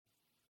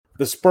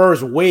The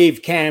Spurs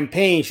waived Cam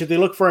Payne. Should they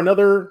look for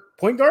another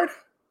point guard?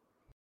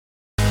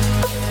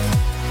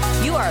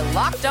 You are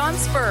Locked On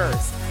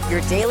Spurs,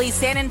 your daily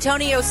San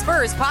Antonio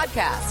Spurs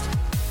podcast.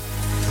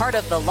 Part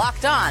of the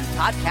Locked On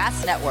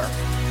Podcast Network,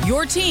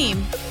 your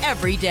team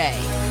every day.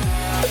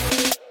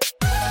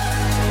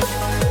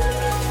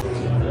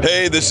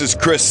 Hey, this is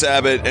Chris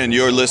Sabat, and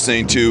you're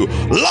listening to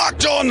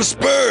Locked On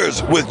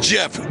Spurs with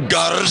Jeff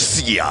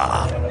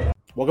Garcia.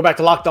 Welcome back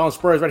to Locked On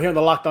Spurs, right here on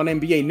the Locked On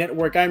NBA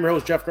Network. I'm your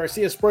host, Jeff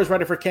Garcia, Spurs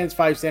writer for Ken's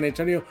 5 San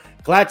Antonio.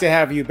 Glad to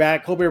have you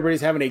back. Hope everybody's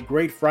having a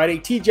great Friday.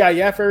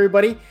 TGIF,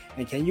 everybody.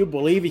 And can you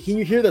believe it? Can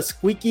you hear the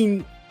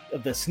squeaking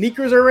of the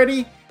sneakers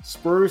already?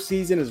 Spurs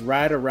season is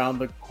right around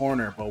the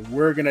corner, but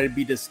we're going to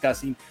be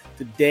discussing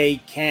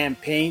today Cam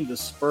Payne. The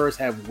Spurs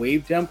have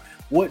waived him.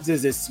 What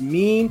does this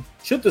mean?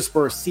 Should the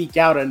Spurs seek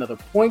out another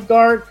point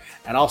guard?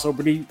 And also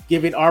be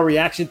giving our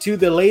reaction to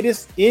the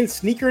latest in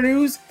sneaker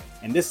news.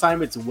 And this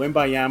time it's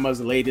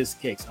Wembanyama's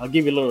latest kicks. I'll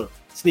give you a little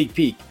sneak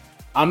peek.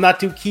 I'm not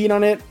too keen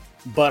on it,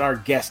 but our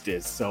guest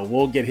is. So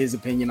we'll get his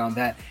opinion on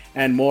that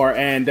and more.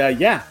 And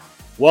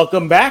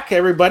welcome back,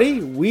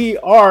 everybody. We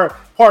are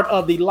part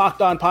of the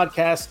Locked On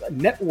Podcast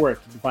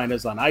Network. You can find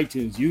us on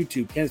iTunes,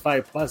 YouTube, Ken's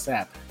 5 Plus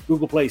app,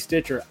 Google Play,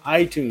 Stitcher,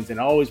 iTunes.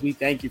 And always, we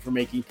thank you for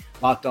making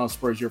Locked On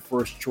Spurs your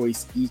first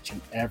choice each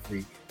and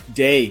every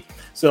day.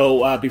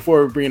 So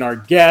before we bring in our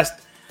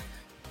guest,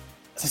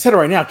 as I said it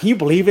right now, can you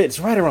believe it? It's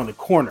right around the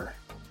corner.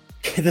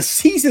 The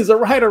seasons are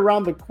right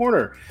around the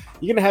corner.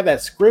 You're going to have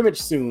that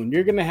scrimmage soon.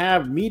 You're going to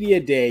have media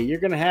day. You're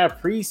going to have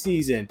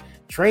preseason,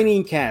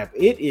 training camp.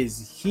 It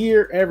is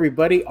here,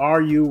 everybody.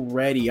 Are you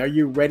ready? Are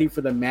you ready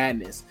for the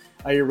madness?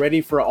 Are you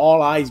ready for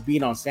all eyes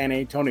being on San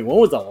Antonio? When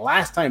was the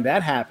last time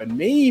that happened?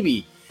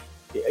 Maybe,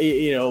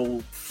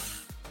 the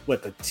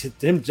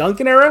Tim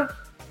Duncan era?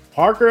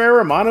 Parker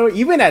era, Mono,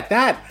 even at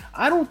that,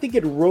 I don't think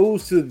it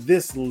rose to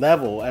this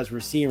level as we're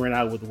seeing right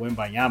now with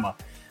Wembanyama.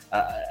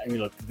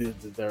 Look,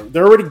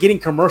 they're already getting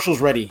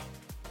commercials ready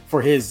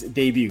for his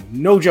debut.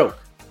 No joke.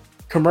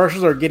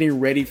 Commercials are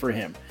getting ready for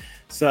him.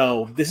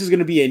 So this is going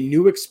to be a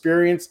new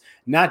experience,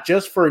 not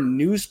just for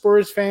new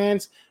Spurs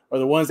fans or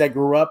the ones that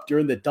grew up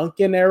during the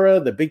Duncan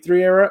era, the Big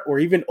Three era, or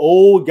even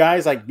old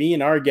guys like me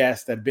and our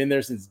guests that have been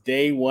there since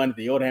day one at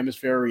the Old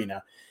Hemisphere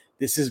Arena.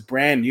 This is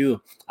brand new.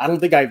 I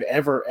don't think I've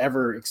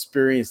ever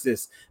experienced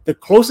this. The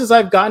closest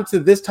I've gotten to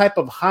this type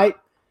of hype,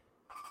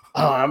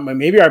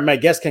 maybe my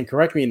guest can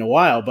correct me in a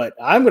while, but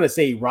I'm going to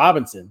say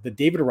Robinson, the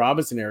David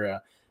Robinson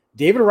era.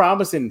 David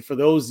Robinson, for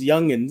those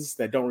youngins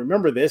that don't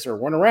remember this or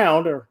weren't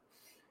around,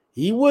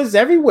 he was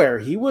everywhere.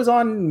 He was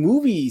on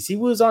movies. He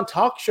was on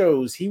talk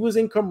shows. He was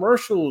in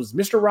commercials.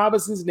 Mr.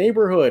 Robinson's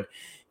Neighborhood.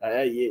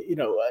 He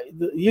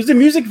was in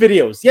music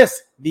videos.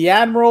 Yes, the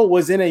Admiral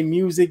was in a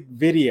music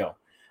video.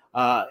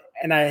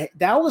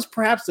 That was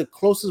perhaps the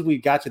closest we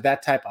got to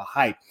that type of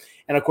hype.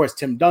 And of course,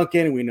 Tim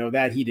Duncan, we know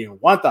that he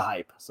didn't want the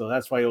hype. So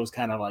that's why it was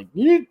kind of like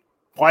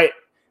quiet.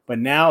 But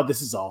now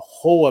this is a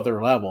whole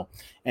other level.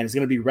 And it's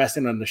going to be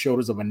resting on the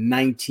shoulders of a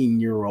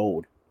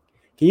 19-year-old.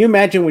 Can you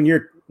imagine when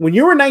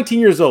you were 19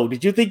 years old,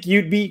 did you think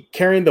you'd be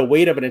carrying the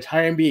weight of an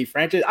entire NBA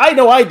franchise? I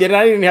know I did.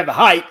 I didn't have the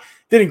height.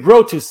 Didn't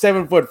grow to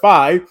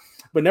 7'5".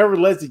 But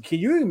nevertheless, can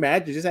you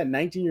imagine just at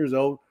 19 years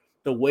old,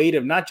 the weight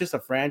of not just a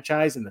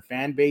franchise and the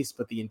fan base,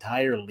 but the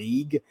entire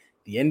league,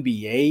 the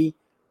NBA,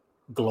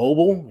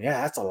 global? Yeah,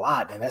 that's a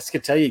lot. And that's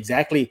going to tell you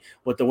exactly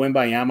what the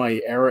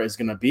Wembanyama era is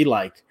going to be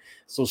like.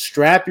 So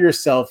strap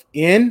yourself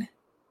in.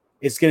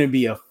 It's going to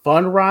be a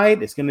fun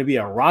ride. It's going to be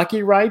a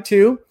rocky ride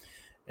too.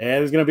 And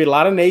there's going to be a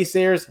lot of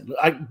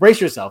naysayers.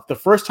 Brace yourself. The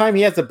first time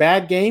he has a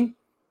bad game,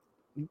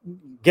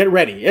 get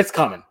ready. It's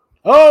coming.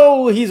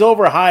 Oh, he's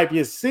overhyped.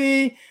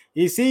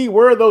 You see,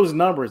 where are those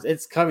numbers?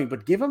 It's coming,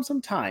 but give him some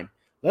time.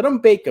 Let him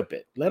bake a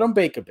bit.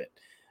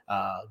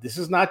 This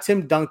is not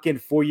Tim Duncan,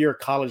 4-year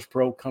college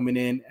pro coming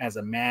in as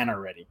a man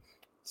already.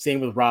 Same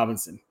with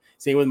Robinson.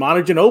 Same with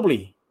Manu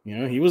Ginobili.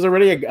 He was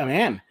already a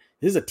man.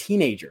 This is a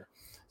teenager.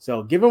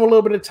 So give him a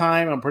little bit of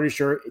time. I'm pretty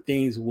sure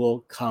things will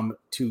come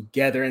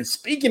together. And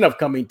speaking of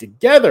coming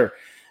together,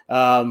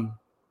 the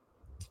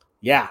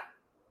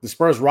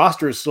Spurs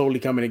roster is slowly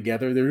coming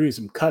together. They're doing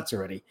some cuts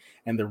already.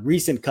 And the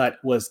recent cut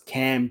was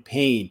Cam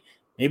Payne.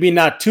 Maybe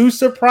not too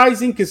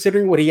surprising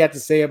considering what he had to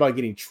say about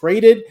getting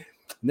traded.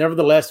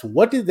 Nevertheless,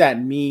 what did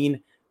that mean?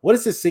 What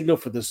is the signal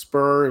for the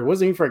Spurs? What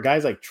does it mean for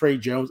guys like Trey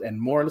Jones and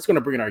more? Let's go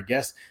to bring in our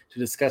guest to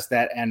discuss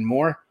that and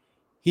more.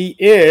 He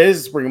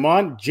is, bring him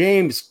on,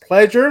 James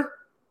Pleasure.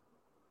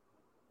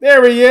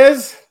 There he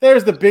is.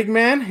 There's the big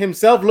man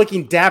himself,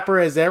 looking dapper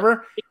as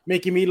ever,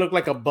 making me look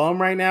like a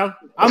bum right now.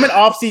 I'm in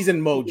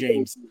off-season mode,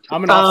 James.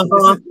 I'm in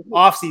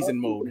off-season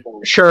mode.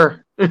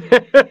 Sure.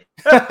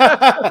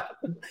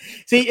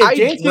 See,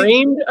 I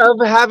dreamed of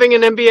having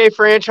an NBA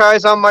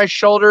franchise on my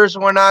shoulders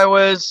when I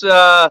was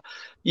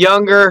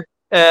younger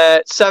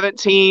at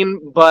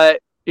 17, but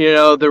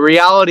the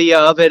reality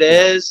of it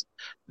is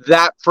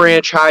that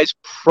franchise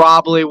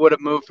probably would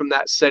have moved from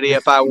that city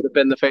if I would have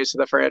been the face of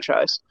the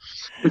franchise.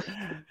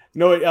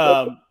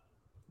 No,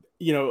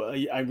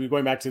 I'm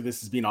going back to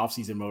this as being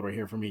off-season mode right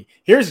here for me.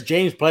 Here's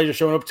James Pleasure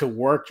showing up to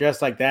work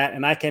just like that,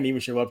 and I can't even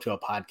show up to a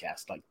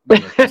podcast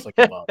just like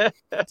above.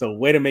 So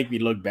way to make me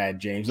look bad,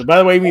 James. And by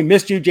the way, we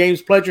missed you,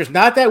 James Pleasure. It's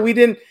not that we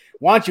didn't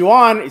want you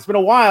on. It's been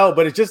a while,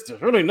 but it's just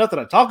there's really nothing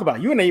to talk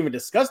about. You and I even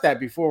discussed that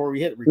before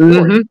we hit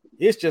record. Mm-hmm.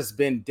 It's just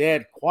been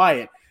dead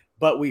quiet.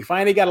 But we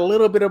finally got a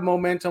little bit of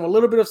momentum, a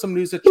little bit of some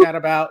news to chat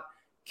about.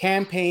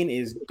 Cam Payne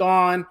is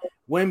gone.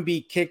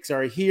 Wemby kicks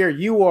are here.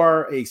 You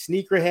are a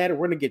sneakerhead.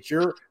 We're going to get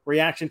your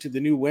reaction to the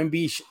new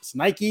Wemby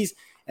Nikes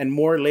and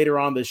more later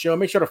on the show.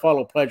 Make sure to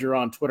follow Pleasure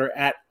on Twitter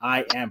at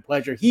I Am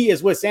Pleasure. He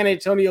is with San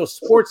Antonio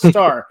Sports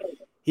Star.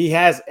 He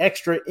has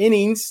extra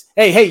innings.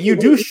 Hey, you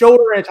do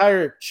shoulder an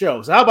entire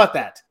show. So how about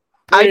that?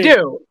 I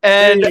do.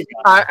 And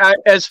I,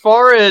 as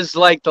far as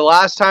like the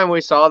last time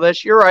we saw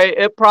this, you're right.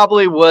 It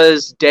probably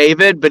was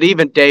David, but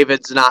even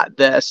David's not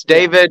this.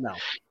 David,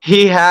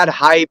 he had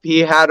hype. He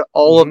had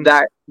all of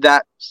that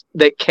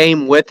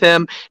came with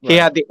him. Right. He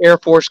had the Air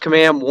Force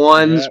Command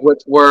 1s,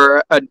 which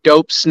were a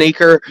dope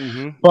sneaker,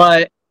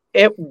 but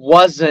it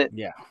wasn't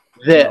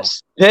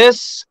this. No.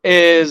 This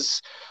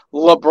is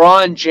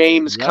LeBron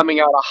James coming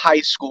out of high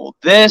school.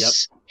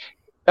 This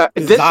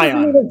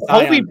Zion. Is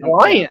Kobe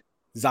Bryant.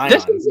 Zion.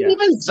 This isn't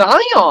even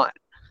Zion.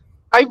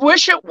 I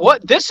wish it was.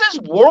 This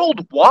is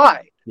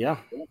worldwide. Yeah.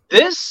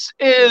 This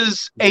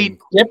is a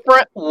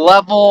different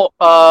level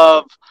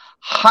of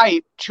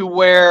hype to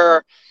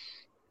where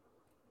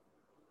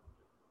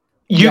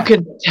you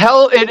can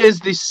tell it is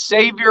the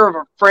savior of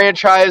a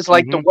franchise,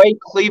 like the way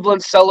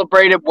Cleveland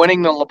celebrated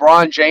winning the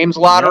LeBron James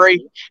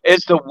lottery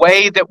is the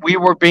way that we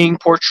were being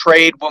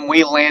portrayed when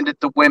we landed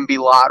the Wemby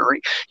lottery.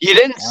 You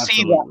didn't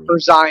see that for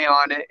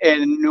Zion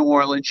in New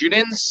Orleans. You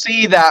didn't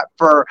see that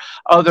for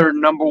other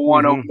number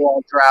one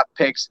overall draft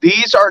picks.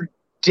 These are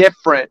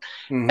different.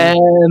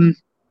 And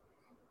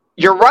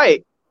you're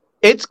right.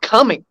 It's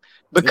coming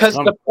because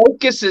the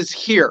focus is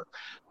here.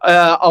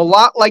 A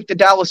lot like the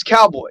Dallas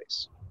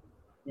Cowboys.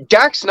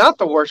 Dak's not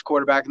the worst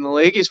quarterback in the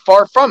league. He's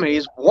far from it.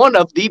 He's one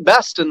of the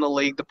best in the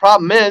league. The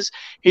problem is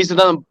he's at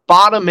the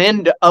bottom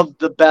end of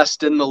the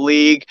best in the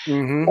league.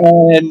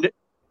 And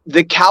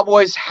the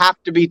Cowboys have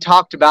to be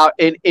talked about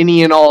in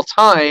any and all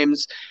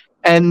times.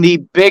 And the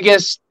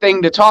biggest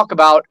thing to talk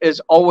about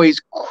is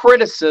always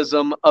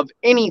criticism of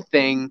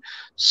anything.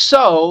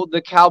 So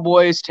the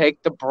Cowboys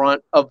take the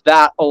brunt of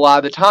that a lot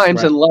of the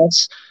times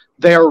unless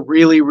they're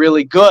really,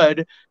 really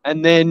good.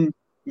 And then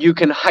you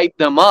can hype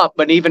them up,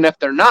 but even if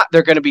they're not,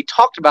 they're going to be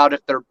talked about if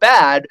they're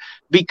bad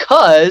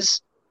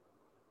because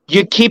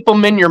you keep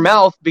them in your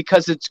mouth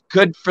because it's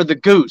good for the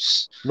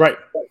goose. Right.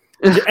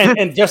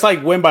 and just like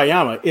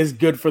Wembanyama is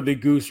good for the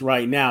goose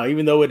right now,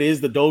 even though it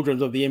is the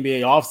doldrums of the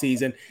NBA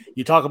offseason.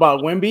 You talk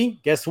about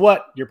Wemby, guess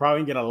what? You're probably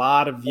going to get a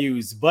lot of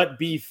views. But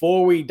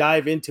before we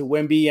dive into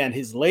Wemby and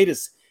his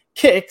latest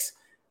kicks,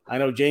 I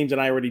know James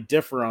and I already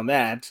differ on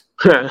that.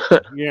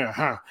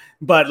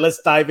 But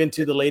let's dive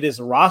into the latest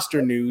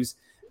roster news.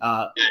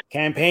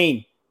 Cam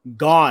Payne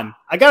gone.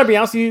 I gotta be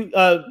honest with you,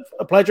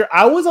 a Pleasure.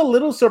 I was a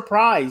little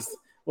surprised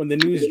when the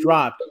news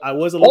dropped. I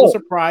was a little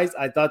surprised.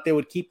 I thought they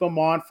would keep him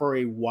on for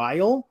a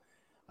while,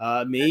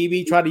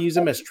 maybe try to use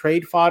him as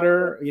trade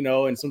fodder,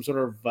 in some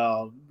sort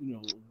of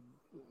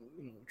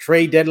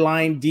trade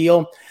deadline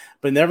deal.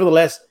 But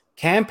nevertheless,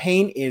 Cam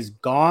Payne is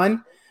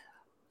gone.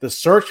 The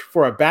search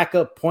for a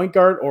backup point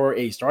guard or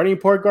a starting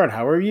point guard,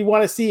 however you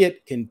want to see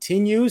it,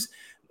 continues.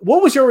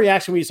 What was your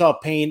reaction when you saw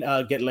Payne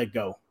get let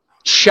go?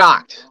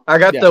 Shocked. I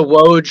got the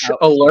Woj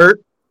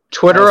alert,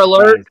 Twitter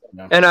alert,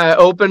 and I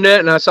opened it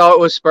and I saw it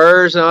was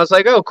Spurs and I was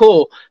like, oh,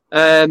 cool.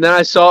 And then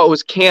I saw it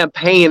was Cam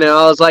Payne and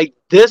I was like,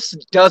 this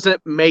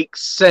doesn't make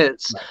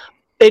sense. Right.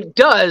 It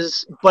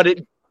does, but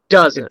it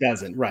doesn't. It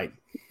doesn't, right.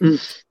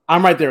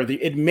 I'm right there with you.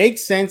 It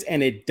makes sense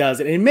and it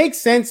doesn't. It makes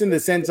sense in the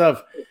sense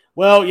of,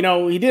 well,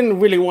 he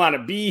didn't really want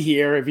to be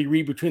here if you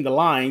read between the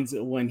lines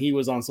when he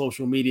was on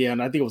social media.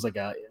 And I think it was like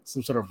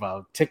some sort of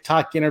a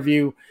TikTok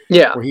interview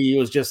where he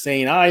was just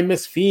saying, I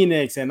miss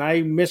Phoenix and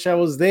I wish I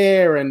was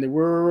there and there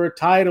were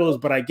titles,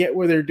 but I get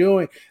what they're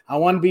doing. I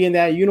want to be in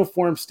that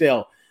uniform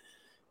still.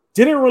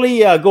 Didn't really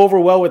go over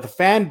well with the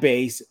fan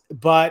base,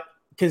 but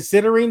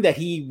considering that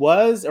he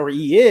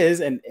is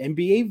an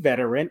NBA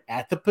veteran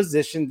at the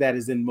position that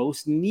is in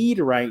most need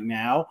right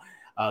now,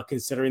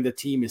 considering the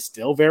team is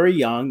still very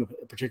young,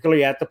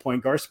 particularly at the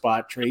point guard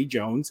spot, Trey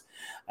Jones,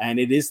 and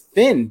it is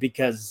thin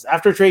because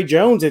after Trey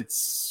Jones,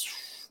 it's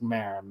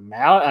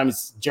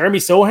Jeremy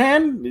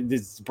Sohan,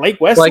 it's Blake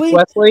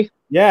Wesley.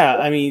 Yeah,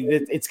 I mean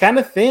it's kind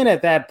of thin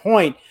at that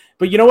point.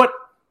 But you know what?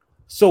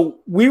 So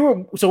we're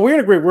in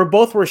agreement. We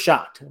both were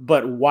shocked.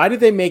 But why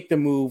did they make the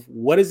move?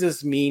 What does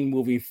this mean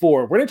moving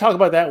forward? We're going to talk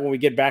about that when we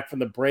get back from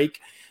the break.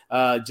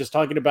 Just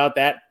talking about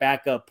that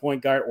backup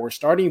point guard or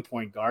starting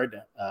point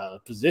guard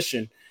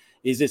position.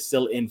 Is it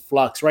still in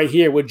flux? Right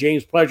here with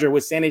James Pleasure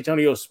with San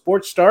Antonio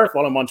Sports Star.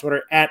 Follow him on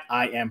Twitter at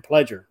I Am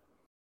Pleasure.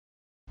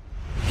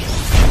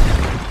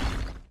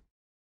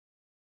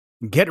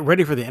 Get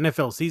ready for the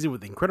NFL season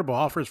with incredible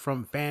offers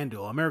from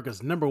FanDuel, America's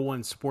 #1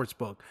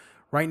 sportsbook.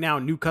 Right now,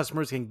 new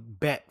customers can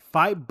bet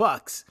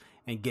 $5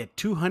 and get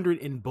 $200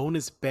 in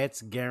bonus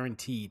bets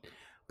guaranteed.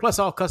 Plus,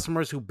 all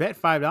customers who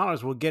bet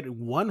 $5 will get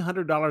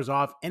 $100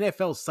 off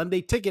NFL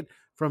Sunday Ticket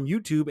from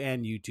YouTube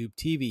and YouTube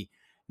TV.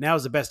 Now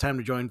is the best time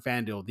to join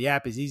FanDuel. The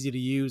app is easy to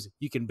use.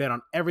 You can bet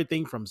on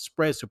everything from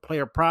spreads to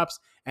player props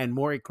and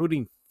more,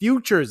 including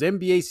futures.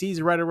 NBA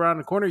season right around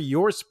the corner.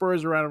 Your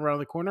Spurs are right around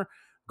the corner.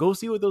 Go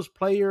see what those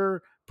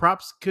player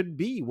props could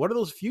be. What are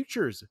those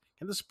futures?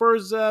 Can the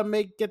Spurs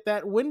get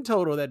that win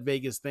total that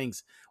Vegas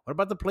thinks? What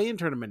about the play-in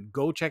tournament?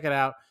 Go check it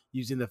out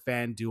using the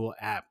FanDuel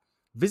app.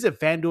 Visit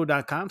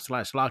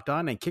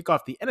FanDuel.com/lockedon and kick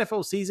off the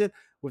NFL season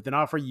with an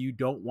offer you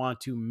don't want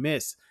to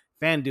miss.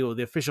 FanDuel,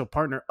 the official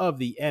partner of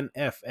the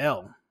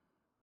NFL.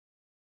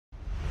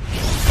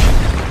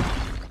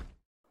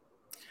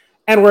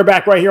 And we're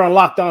back right here on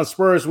Locked On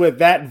Spurs with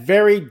that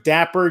very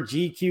dapper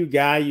GQ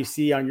guy you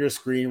see on your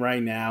screen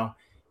right now.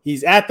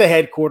 He's at the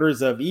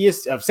headquarters of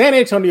San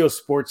Antonio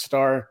Sports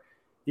Star.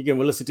 You can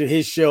listen to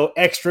his show,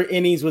 Extra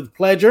Innings with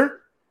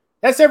Pleasure.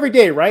 That's every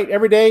day, right?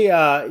 Every day,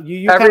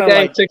 you every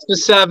day, 6 to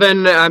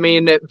 7. I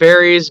mean, it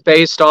varies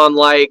based on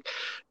like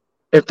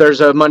if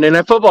there's a Monday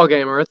night football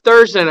game or a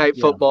Thursday night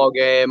football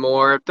game,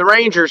 or if the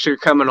Rangers are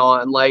coming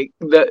on. Like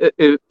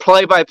the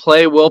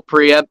play-by-play will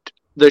preempt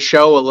the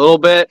show a little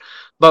bit,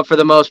 but for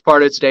the most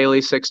part, it's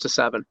daily 6 to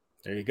 7.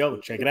 There you go.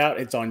 Check it out.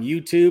 It's on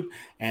YouTube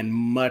and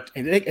much.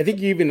 And I think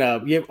you even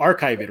you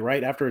archive it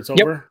right after it's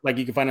over. Like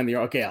you can find it on the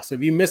okay. So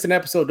if you miss an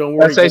episode, don't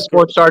worry.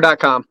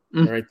 SASportsStar.com.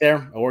 Right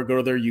there, or go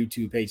to their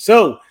YouTube page.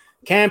 So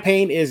Cam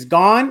Payne is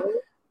gone.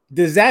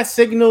 Does that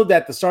signal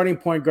that the starting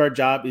point guard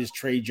job is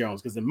Tre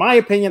Jones? Because in my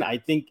opinion, I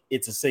think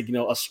it's a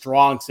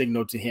strong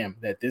signal to him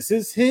that this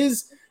is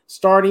his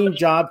starting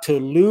job to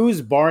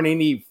lose, barring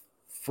any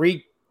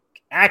freak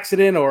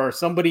accident or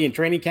somebody in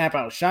training camp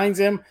outshines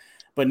him.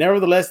 But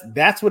nevertheless,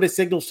 that's what it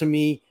signals to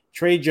me.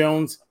 Tre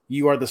Jones,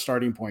 you are the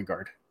starting point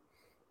guard.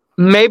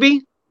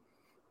 Maybe.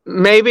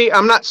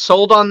 I'm not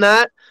sold on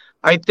that.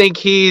 I think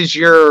he's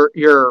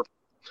your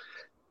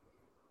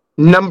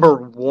number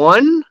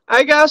one,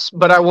 I guess,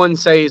 but I wouldn't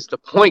say he's the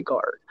point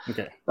guard.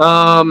 Okay.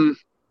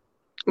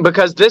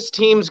 Because this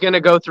team's going to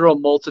go through a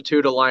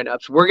multitude of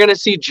lineups. We're going to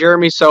see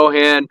Jeremy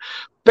Sohan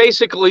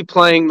basically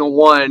playing the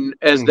one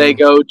as they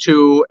go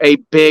to a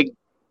big,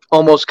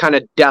 almost kind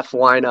of death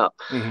lineup.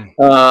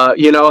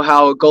 You know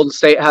how Golden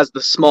State has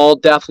the small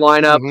death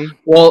lineup?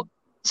 Well,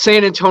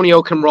 San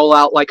Antonio can roll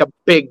out like a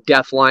big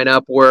death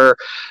lineup where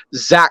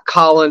Zach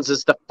Collins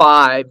is the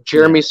 5,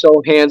 Jeremy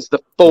Sohan's the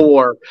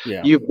 4.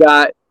 You've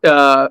got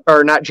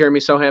or not Jeremy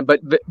Sohan, but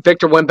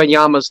Victor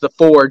Wembanyama's the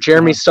 4.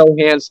 Jeremy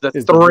Sohan's the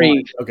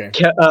 3.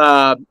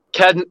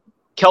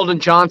 Keldon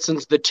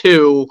Johnson's the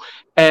 2,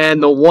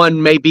 and the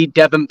 1 may be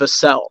Devin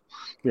Vassell.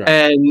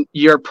 And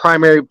your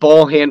primary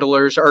ball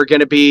handlers are going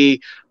to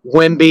be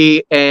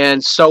Wemby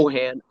and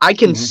Sohan. I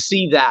can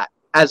see that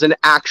as an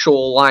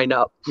actual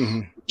lineup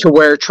to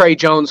where Tre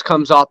Jones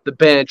comes off the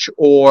bench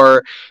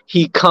or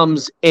he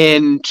comes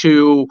in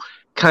to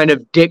kind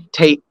of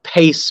dictate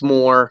pace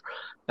more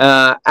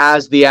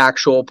as the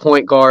actual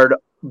point guard.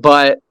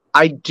 But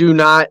I do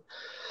not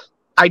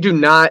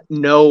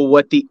know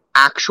what the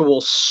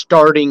actual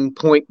starting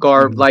point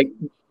guard, like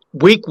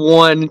week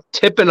 1,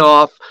 tipping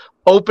off,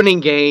 opening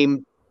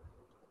game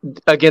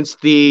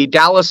against the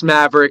Dallas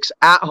Mavericks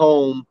at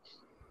home.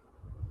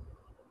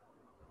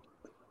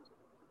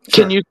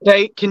 Can you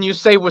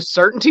say with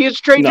certainty it's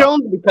Tre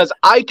Jones? Because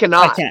I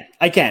cannot.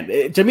 I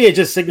can't. To me, it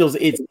just signals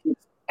it's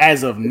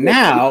as of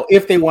now,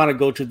 if they want to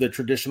go to the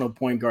traditional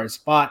point guard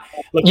spot.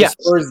 Look, the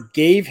Spurs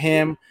gave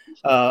him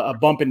a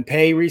bump in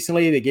pay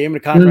recently. They gave him a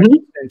contract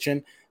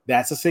extension.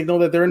 That's a signal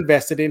that they're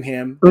invested in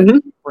him.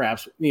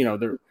 Perhaps,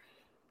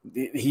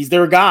 he's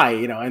their guy,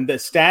 and the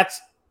stats,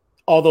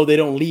 although they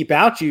don't leap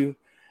out you,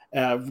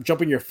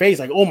 jump in your face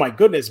like, oh my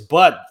goodness,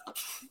 but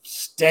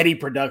steady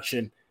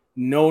production.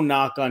 No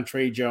knock on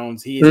Tre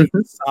Jones. He is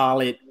a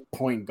solid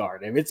point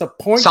guard. If it's a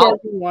point guard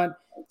you want,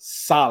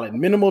 solid.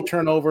 Minimal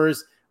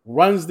turnovers,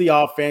 runs the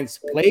offense,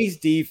 plays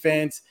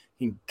defense,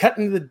 can cut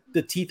into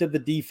the teeth of the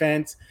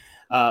defense,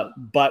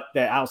 but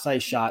the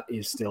outside shot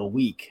is still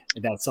weak.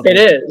 That's something.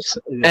 It is.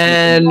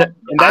 And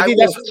I think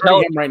that's what's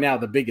him right now,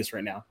 the biggest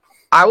right now.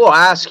 I will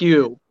ask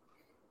you,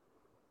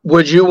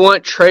 would you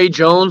want Tre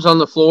Jones on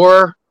the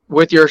floor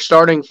with your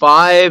starting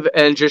 5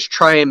 and just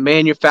try and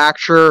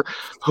manufacture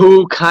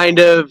who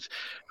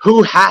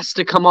has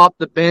to come off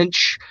the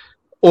bench?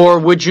 Or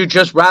would you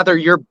just rather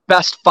your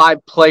best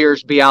 5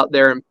 players be out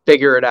there and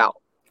figure it out?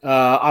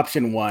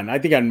 Option 1. I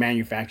think I'd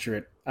manufacture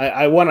it.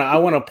 I want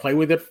to play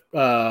with it.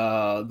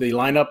 The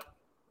lineup.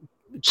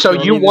 So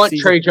you want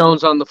Tre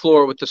Jones on the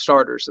floor with the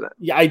starters then?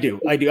 Yeah, I do.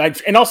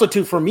 And also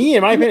too, for me,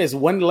 in my opinion, is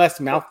one less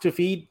mouth to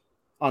feed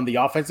on the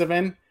offensive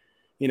end.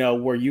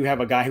 Where you have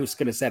a guy who's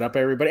going to set up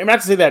everybody. I'm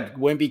not to say that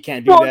Wemby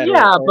can't do that.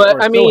 Yeah,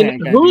 but I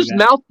mean, whose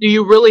mouth do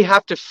you really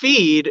have to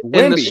feed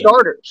in the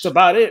starters? That's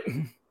about it.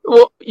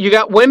 Well, you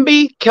got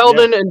Wemby,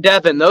 Keldon, and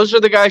Devin. Those are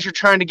the guys you're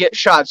trying to get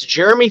shots.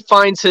 Jeremy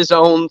finds his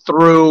own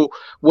through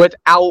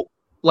without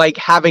like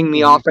having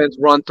the offense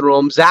run through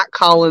them. Zach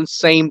Collins,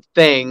 same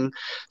thing.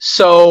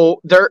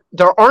 So there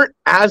aren't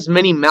as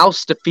many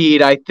mouths to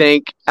feed, I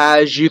think,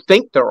 as you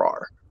think there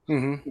are.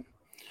 Mm-hmm.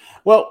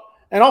 Well,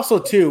 and also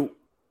too,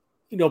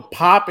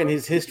 Pop in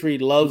his history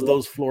loves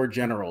those floor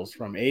generals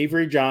from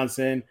Avery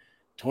Johnson,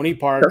 Tony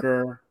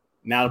Parker,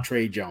 now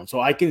Trey Jones. So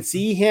I can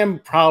see him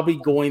probably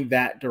going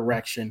that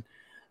direction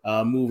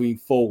moving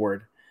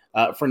forward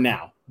for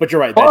now. But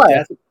you're right.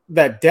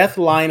 That death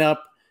lineup,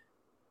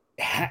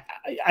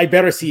 I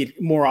better see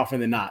it more often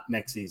than not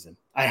next season.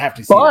 I have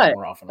to see it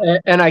more often.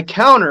 And I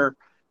counter,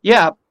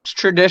 it's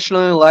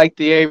traditionally like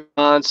the Avery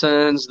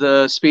Johnsons,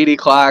 the Speedy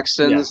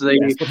Claxtons,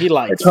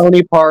 the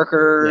Tony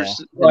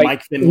Parkers, like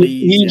Mike Finley.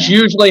 He's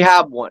usually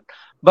have one.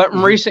 But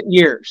in recent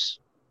years,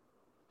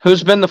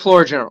 who's been the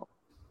floor general?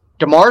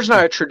 DeMar's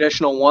not a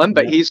traditional one,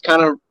 but he's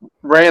kind of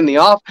ran the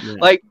off. Yeah.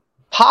 Like,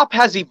 Pop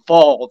has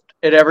evolved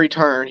at every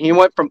turn. He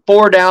went from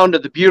 4 down to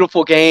the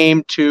beautiful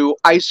game to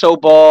ISO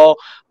ball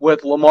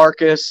with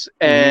LaMarcus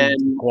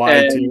and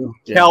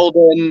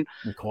Keldon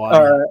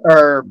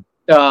or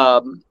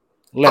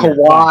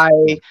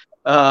Kawhi,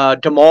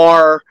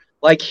 DeMar.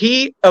 Like,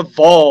 he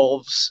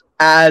evolves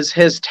as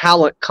his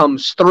talent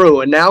comes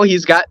through. And now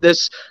he's got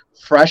this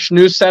fresh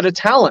new set of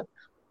talent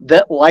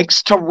that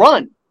likes to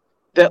run,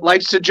 that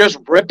likes to just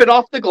rip it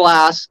off the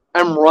glass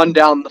and run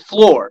down the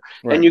floor.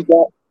 Right. And you've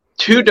got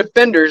 2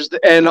 defenders,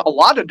 and a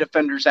lot of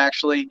defenders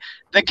actually,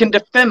 that can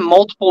defend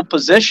multiple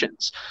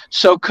positions.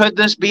 So could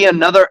this be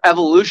another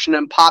evolution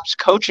in Pop's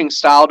coaching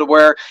style to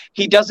where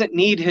he doesn't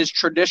need his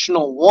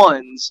traditional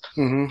ones?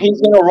 He's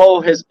going to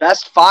roll his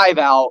best 5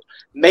 out,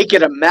 make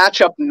it a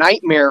matchup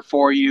nightmare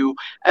for you,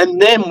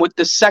 and then with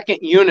the second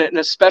unit, and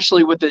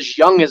especially with as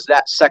young as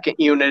that second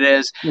unit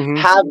is,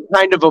 have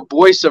kind of a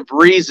voice of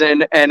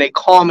reason and a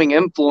calming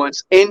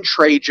influence in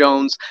Trey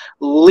Jones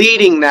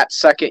leading that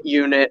second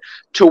unit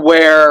to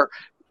where,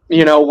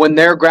 when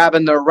they're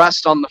grabbing their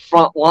rest on the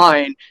front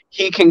line,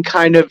 he can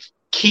kind of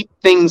keep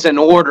things in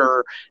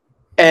order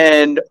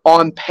and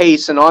on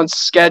pace and on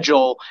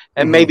schedule,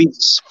 and maybe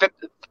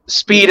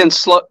speed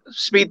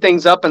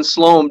things up and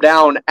slow them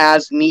down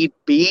as need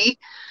be.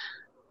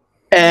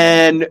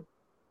 And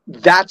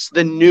that's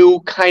the new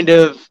kind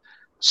of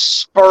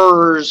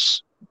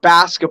Spurs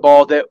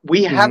basketball that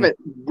we haven't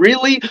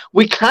really,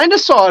 we kind of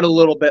saw it a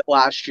little bit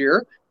last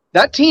year.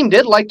 That team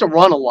did like to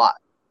run a lot.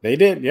 They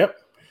did. Yep.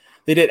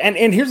 They did.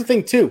 And here's the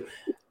thing too,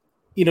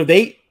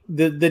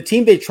 the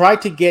team, they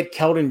tried to get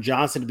Keldon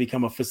Johnson to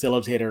become a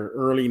facilitator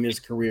early in his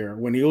career.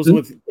 When he was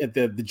at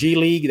the G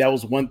League, that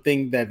was one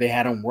thing that they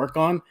had him work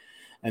on.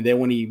 And then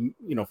when he,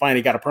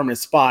 finally got a permanent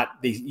spot,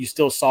 you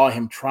still saw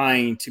him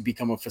trying to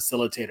become a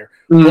facilitator.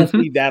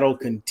 Hopefully that'll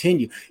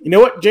continue. You know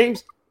what,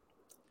 James?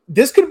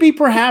 This could be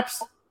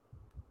perhaps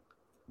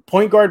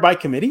point guard by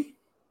committee.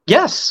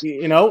 Yes.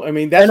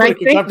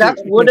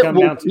 That's what it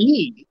will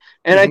be.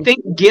 And I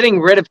think getting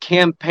rid of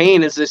Cam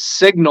Payne is a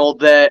signal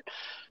that,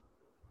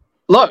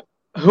 look,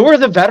 who are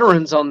the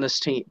veterans on this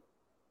team?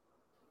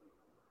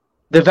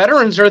 The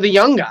veterans are the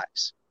young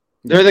guys.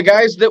 They're the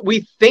guys that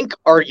we think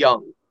are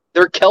young.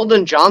 They're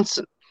Keldon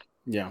Johnson,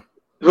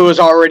 who is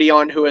already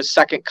on his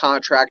second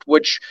contract,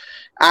 which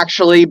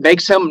actually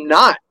makes him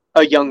not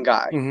a young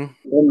guy. It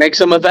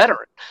makes him a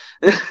veteran.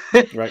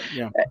 Right.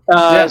 Yeah.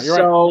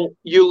 So right.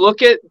 You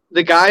look at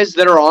the guys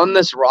that are on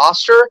this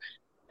roster,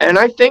 and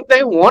I think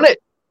they want it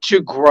to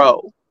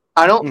grow.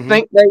 I don't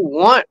think they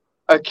want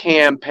a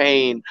Cam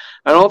Payne.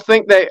 I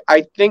think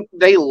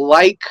they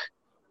like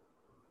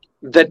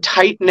the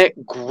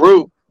tight-knit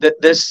group that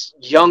this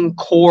young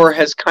core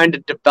has kind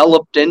of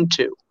developed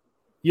into.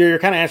 You're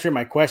kind of answering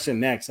my question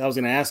next. I was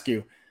going to ask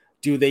you,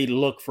 do they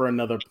look for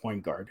another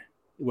point guard?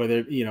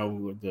 Whether,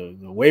 the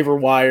waiver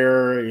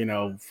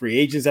wire, free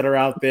agents that are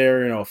out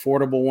there,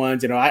 affordable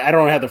ones. I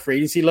don't have the free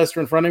agency list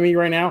in front of me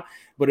right now,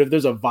 but if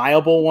there's a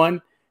viable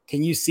one,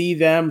 can you see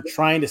them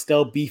trying to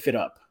still beef it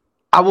up?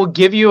 I will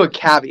give you a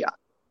caveat.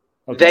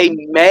 Okay. They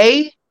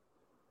may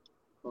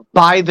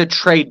by the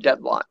trade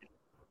deadline.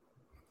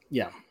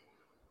 Yeah.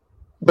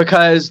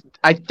 Because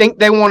I think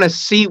they want to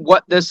see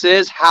what this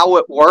is, how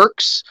it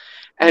works.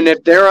 And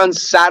if they're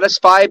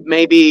unsatisfied,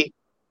 maybe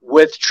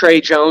with Trey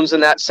Jones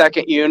in that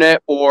second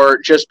unit, or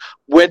just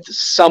with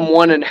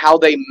someone and how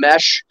they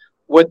mesh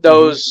with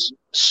those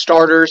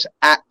starters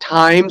at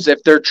times,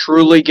 if they're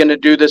truly going to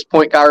do this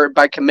point guard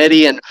by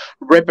committee and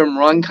rip and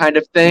run kind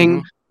of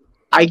thing,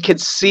 I could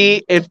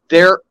see if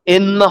they're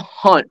in the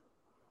hunt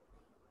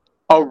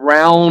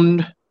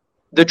around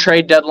the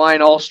trade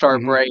deadline all-star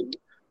break,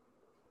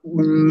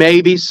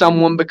 maybe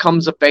someone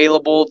becomes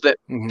available that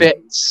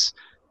fits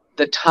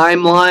the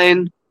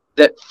timeline,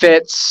 that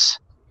fits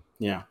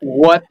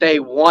what they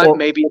want. Or,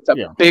 maybe it's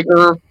a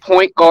bigger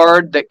point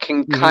guard that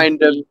can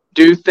kind of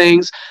do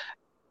things.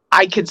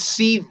 I could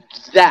see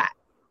that,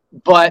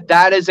 but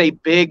that is a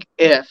big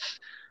if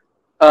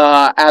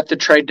at the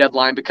trade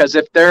deadline, because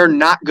if they're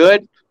not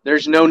good,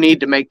 there's no need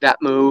to make that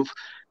move.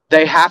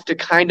 They have to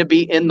kind of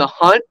be in the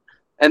hunt,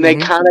 and they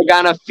kind of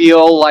gotta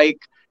feel like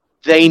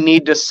they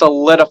need to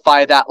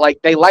solidify that. Like,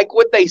 they like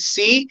what they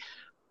see,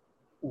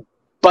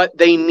 but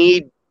they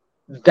need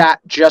that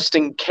just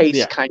in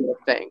case kind of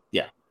thing.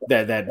 Yeah.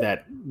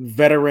 That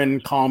veteran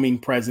calming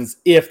presence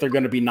if they're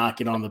going to be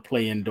knocking on the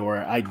play-in door.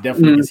 I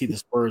definitely can see the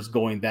Spurs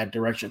going that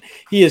direction.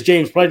 He is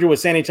James Pledger with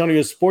San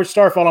Antonio Sports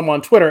Star. Follow him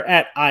on Twitter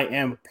at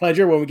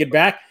 @IamPledger. When we get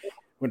back,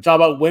 we're going to talk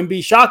about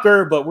Wemby,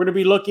 shocker, but we're going to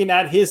be looking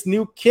at his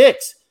new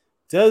kicks.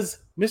 Does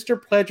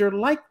Mr. Pledger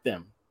like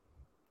them?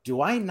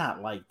 Do I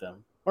not like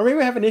them? Or maybe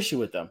I have an issue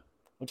with them.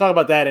 We'll talk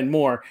about that and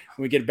more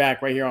when we get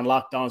back right here on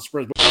Locked On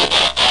Spurs.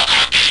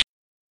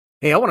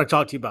 Hey, I want to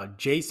talk to you about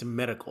Jace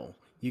Medical.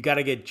 You got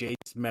to get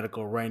Jace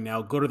Medical right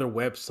now. Go to their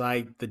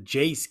website, the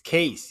Jace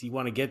Case. You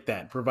want to get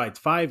that. Provides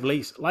 5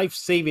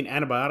 life-saving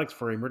antibiotics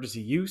for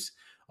emergency use.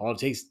 All it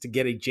takes to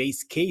get a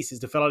Jace Case is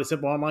to fill out a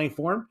simple online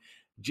form.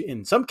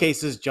 In some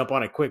cases, jump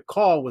on a quick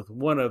call with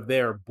one of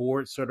their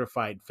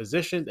board-certified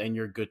physicians, and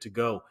you're good to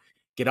go.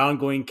 Get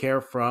ongoing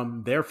care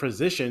from their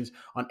physicians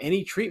on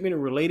any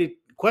treatment-related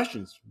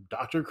questions.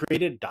 Doctor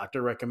created,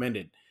 doctor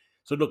recommended.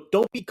 So look,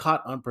 don't be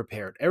caught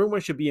unprepared.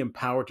 Everyone should be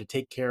empowered to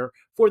take care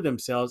for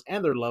themselves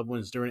and their loved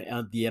ones during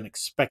the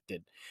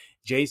unexpected.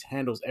 Jace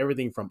handles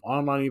everything from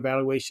online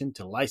evaluation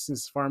to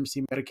licensed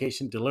pharmacy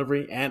medication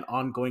delivery and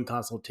ongoing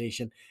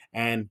consultation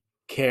and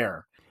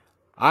care.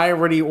 I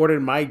already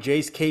ordered my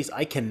Jace Case.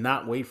 I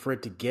cannot wait for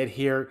it to get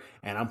here,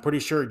 and I'm pretty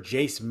sure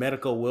Jace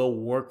Medical will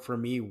work for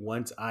me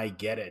once I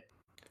get it.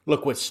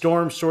 Look, with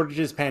storms,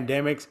 shortages,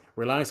 pandemics,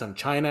 reliance on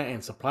China,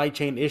 and supply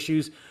chain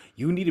issues,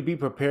 you need to be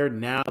prepared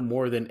now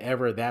more than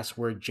ever. That's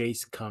where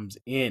Jace comes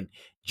in.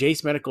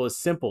 Jace Medical is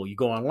simple. You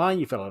go online,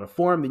 you fill out a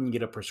form, then you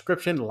get a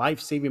prescription,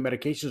 life-saving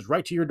medications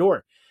right to your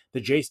door.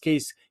 The Jace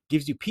Case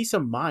gives you peace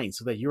of mind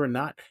so that you are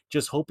not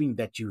just hoping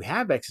that you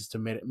have access to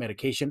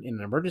medication in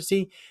an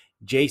emergency.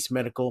 Jace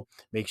Medical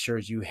makes sure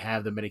you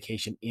have the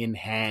medication in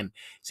hand.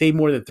 Save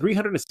more than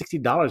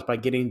 $360 by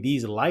getting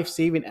these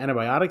life-saving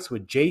antibiotics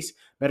with Jace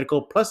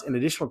Medical, plus an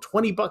additional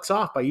 $20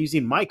 off by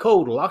using my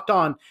code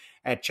LOCKEDON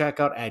at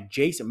checkout at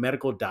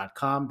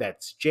jasemedical.com.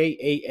 That's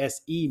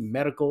JASE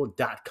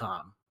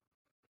medical.com.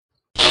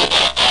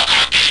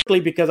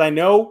 Because I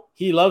know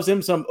he loves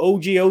him some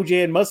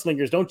OJ and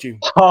Mudslingers, don't you?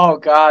 Oh,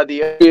 God, the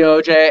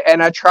OJ.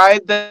 And I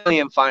tried the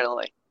Alien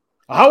finally.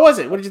 How was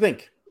it? What did you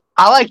think?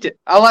 I liked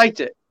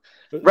it.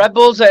 Red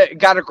Bull's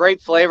got a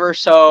great flavor,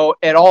 so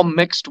it all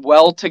mixed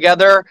well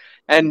together,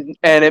 and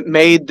it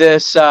made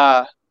this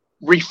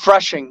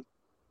refreshing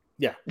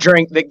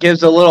drink that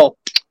gives a little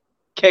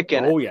kick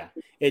in it. Oh, yeah.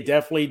 It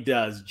definitely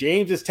does.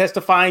 James is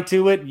testifying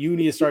to it. You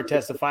need to start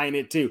testifying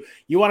it too.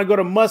 You want to go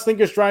to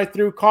Mudslingers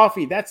Drive-Thru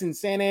Coffee. That's in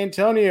San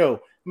Antonio.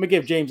 I'm going to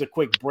give James a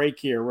quick break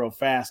here real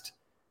fast.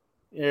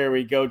 There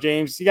we go,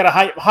 James. You got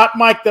a hot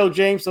mic, though,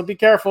 James, so be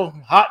careful.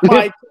 Hot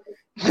mic.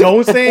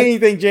 Don't say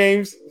anything,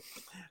 James.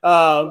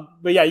 But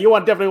yeah, you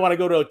definitely want to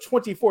go to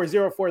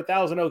 2404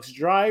 Thousand Oaks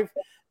Drive.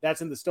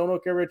 That's in the Stone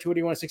Oak area,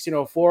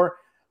 281-1604.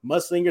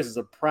 Mudslingers is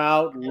a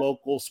proud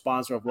local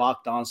sponsor of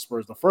Locked On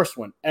Spurs, the first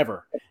one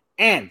ever.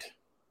 And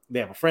they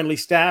have a friendly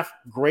staff,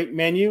 great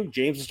menu.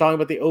 James was talking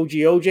about the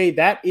OJ.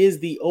 That is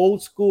the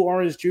old school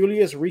Orange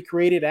Julius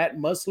recreated at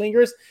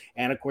Mudslingers.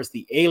 And of course,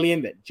 the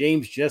Alien that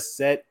James just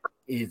said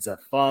is a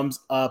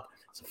thumbs up.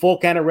 It's a full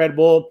can of Red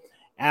Bull.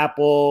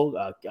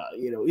 Apple,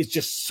 it's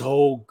just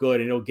so good,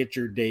 and it'll get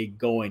your day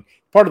going.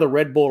 Part of the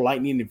Red Bull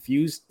Lightning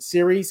Infused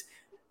series.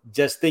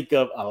 Just think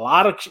of a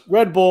lot of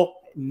Red Bull,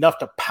 enough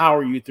to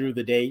power you through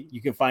the day. You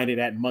can find it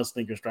at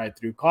Mudslingers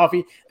Drive-Thru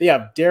Coffee. They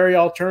have dairy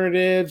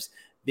alternatives.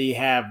 They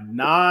have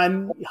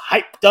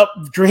non-hyped up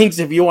drinks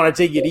if you want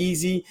to take it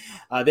easy.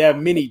 They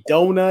have mini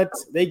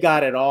donuts. They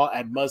got it all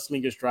at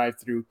Mudslingers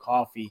Drive-Thru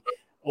Coffee.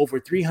 Over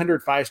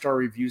 300 5-star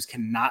reviews,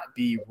 cannot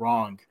be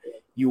wrong.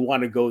 You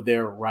want to go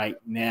there right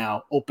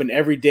now. Open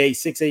every day,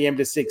 6 a.m.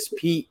 to 6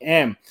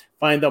 p.m.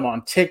 Find them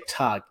on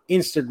TikTok,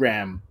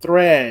 Instagram,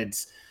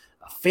 Threads,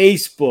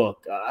 Facebook.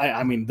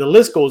 I mean, the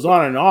list goes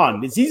on and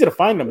on. It's easy to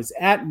find them. It's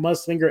at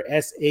Mudslinger,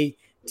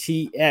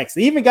 SATX.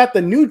 They even got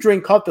the new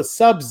drink called the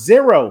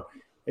Sub-Zero.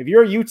 If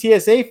you're a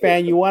UTSA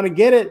fan, you want to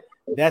get it.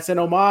 That's an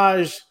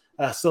homage,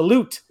 a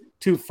salute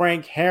to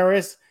Frank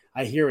Harris.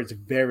 I hear it's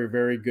very,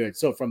 very good.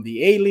 So from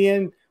the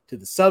Alien to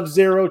the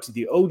Sub-Zero to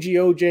the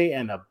OJ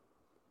and a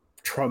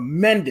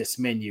tremendous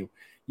menu,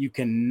 you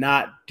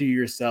cannot do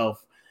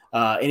yourself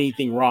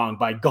anything wrong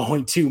by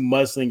going to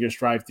Mudslingers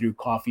Drive-Thru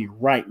Coffee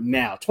right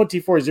now.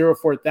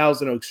 2404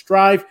 Thousand Oaks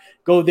Drive.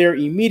 Go there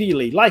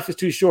immediately. Life is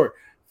too short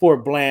for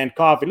bland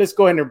coffee. Let's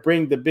go ahead and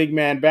bring the big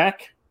man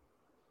back.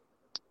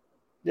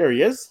 There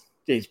he is.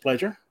 James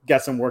Pledger.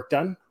 Got some work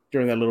done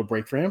during that little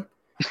break for him.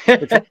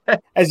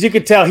 As you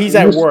can tell, he's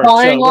at work.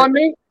 Spying on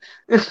me?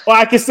 Well,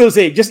 I can still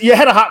say, you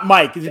had a hot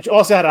mic. You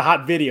also had a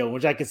hot video,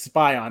 which I can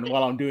spy on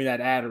while I'm doing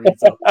that ad read.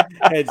 So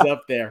heads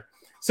up there.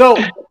 So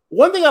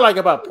one thing I like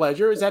about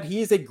Pledger is that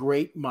he is a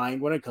great mind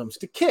when it comes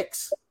to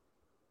kicks.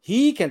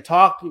 He can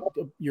talk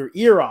your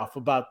ear off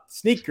about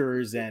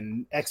sneakers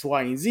and X,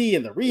 Y, and Z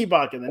and the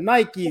Reebok and the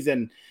Nikes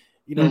and,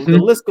 the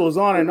list goes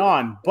on and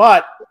on.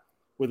 But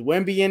with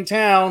Wemby in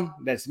town,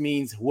 that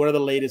means what are the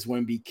latest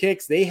Wemby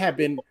kicks? They have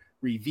been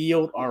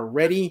revealed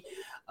already.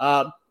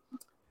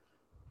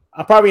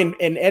 I'm probably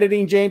in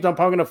editing, James. I'm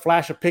probably going to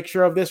flash a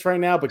picture of this right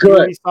now, but Good. you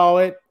already saw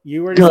it.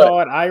 You already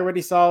saw it. I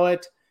already saw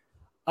it.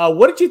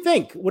 What did you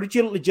think?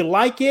 Did you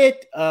like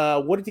it?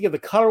 What did you think of the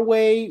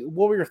colorway?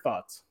 What were your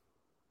thoughts?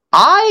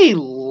 I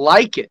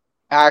like it,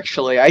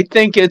 actually. I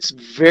think it's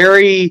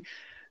very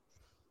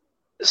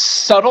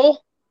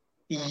subtle,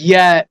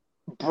 yet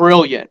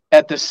brilliant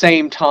at the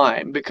same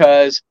time,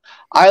 because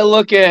I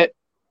look at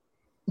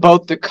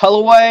both the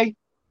colorway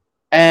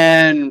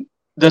and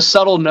the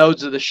subtle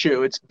nodes of the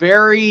shoe. It's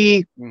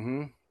very,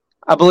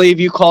 I believe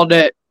you called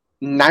it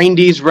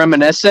 90s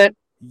reminiscent.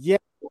 Yeah.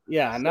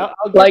 No,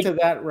 I'll get to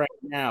that right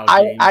now.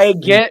 I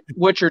get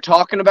what you're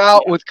talking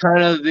about with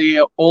kind of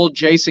the old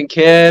Jason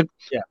Kidd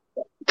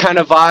kind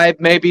of vibe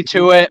maybe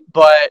to it,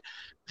 but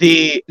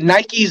the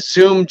Nike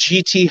Zoom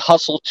GT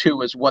Hustle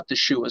 2 is what the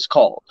shoe is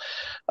called.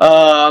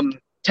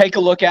 Take a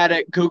look at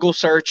it, Google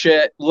search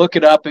it, look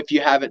it up if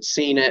you haven't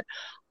seen it.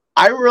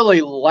 I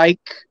really like,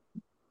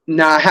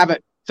 now I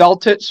haven't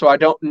felt it, so I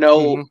don't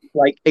know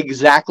like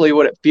exactly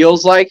what it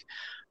feels like,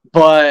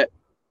 but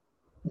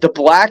the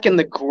black and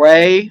the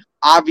gray,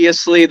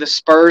 obviously the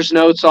Spurs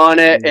notes on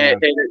it,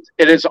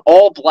 it is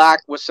all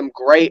black with some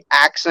gray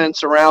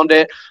accents around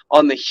it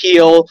on the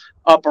heel,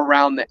 up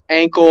around the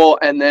ankle,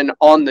 and then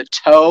on the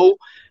toe,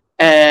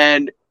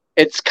 and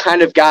it's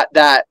kind of got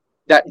that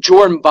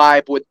Jordan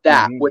vibe with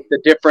that, with the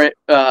different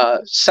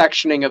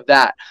sectioning of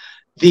that.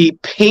 The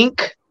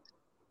pink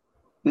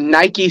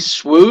Nike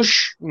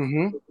swoosh,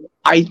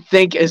 I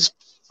think is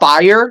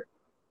fire.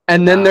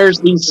 And then there's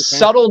these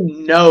subtle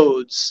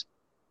nodes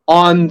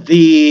on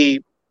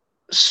the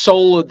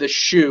sole of the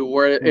shoe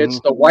where it's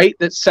the white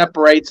that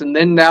separates and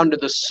then down to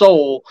the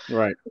sole.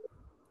 Right.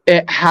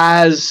 It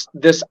has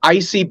this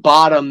icy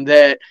bottom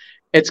that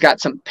it's got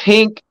some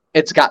pink,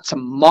 it's got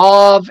some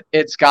mauve,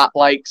 it's got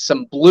like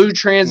some blue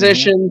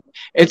transition.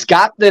 It's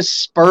got this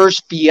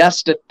Spurs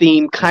Fiesta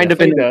theme kind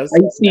of in an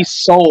icy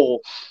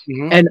sole.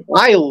 And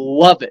I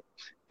love it.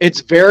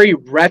 It's very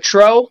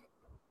retro,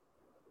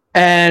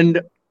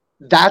 and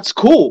that's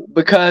cool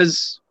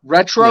because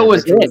retro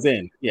is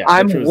in. Yeah,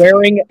 I'm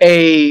wearing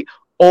a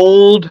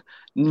old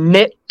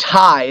knit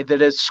tie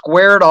that is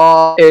squared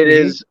off. It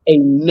is a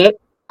knit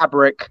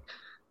fabric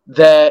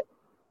that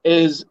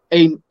is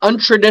an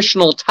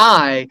untraditional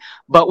tie,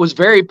 but was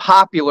very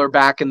popular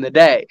back in the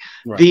day.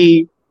 Right.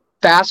 The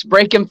fast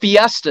breaking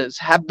Fiestas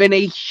have been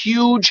a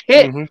huge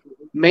hit,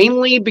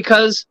 mainly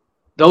because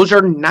those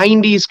are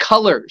 90s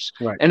colors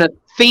and a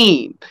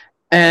theme.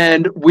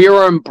 And we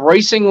are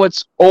embracing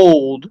what's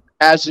old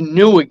as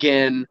new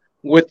again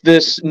with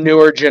this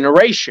newer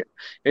generation.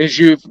 As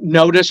you've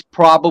noticed,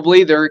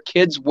 probably there are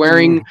kids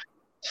wearing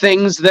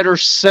things that are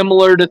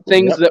similar to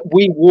things that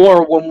we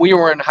wore when we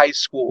were in high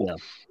school. Yeah.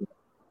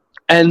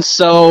 And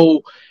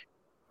so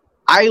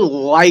I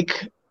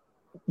like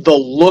the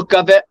look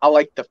of it. I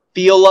like the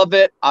feel of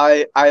it.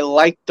 I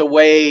like the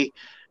way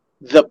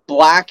the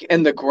black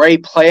and the gray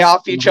play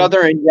off each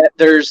other, and yet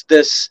there's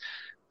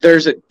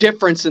a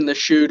difference in the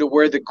shoe to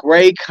where the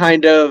gray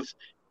kind of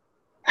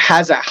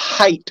has a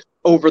height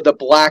over the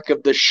black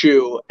of the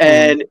shoe,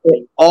 and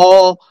it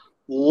all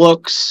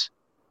looks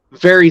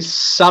very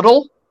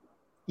subtle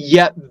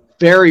yet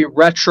very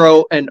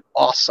retro and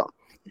awesome.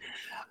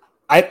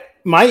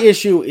 My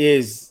issue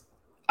is,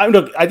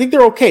 I think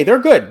they're okay. They're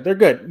good.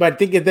 But I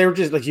think they're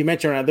just, like you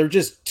mentioned, they're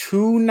just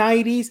too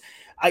 90s.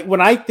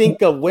 When I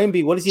think of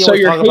Wemby, what does he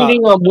always talk about? So you're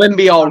hating on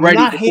Wemby already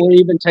before he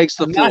even takes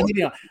the floor.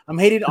 I'm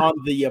hating on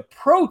the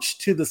approach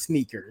to the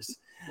sneakers.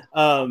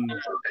 I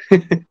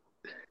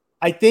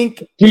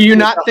think. Do you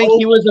not think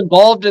he was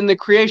involved in the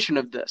creation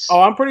of this? Oh,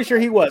 I'm pretty sure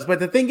he was. But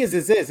the thing is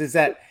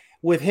that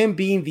with him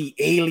being the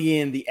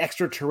alien, the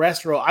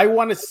extraterrestrial, I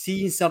want to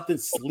see something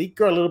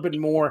sleeker, a little bit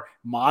more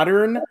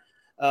modern.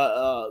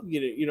 I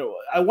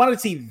want to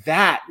see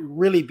that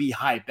really be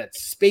hyped, that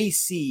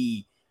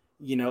spacey,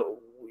 Do you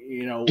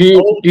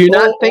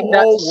not think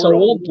that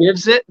sole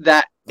gives it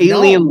that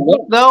alien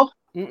look though?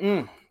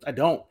 I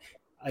don't.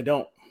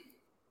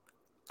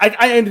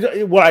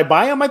 Will I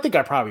buy them? I think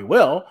I probably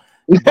will.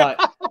 But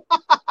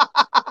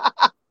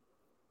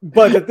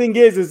but the thing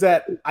is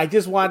that I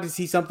just wanted to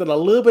see something a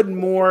little bit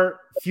more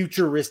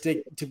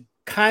futuristic to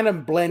kind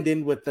of blend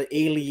in with the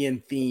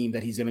alien theme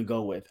that he's going to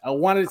go with. I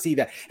wanted to see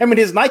that. I mean,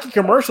 his Nike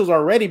commercials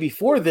already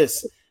before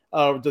this,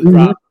 the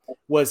drop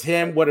was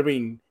him.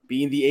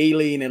 Being the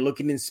alien and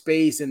looking in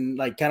space and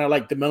like kind of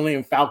like the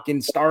Millennium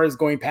Falcon stars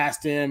going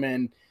past him,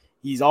 and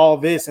he's all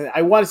this. And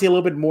I want to see a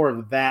little bit more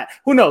of that.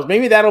 Who knows?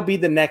 Maybe that'll be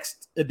the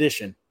next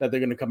edition that they're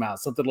going to come out.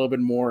 Something a little bit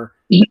more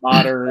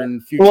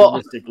modern,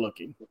 futuristic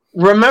looking.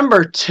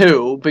 Remember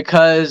too,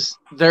 because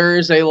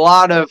there's a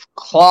lot of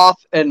cloth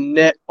and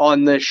knit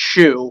on this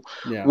shoe,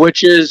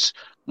 which is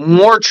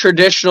more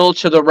traditional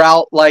to the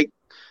route like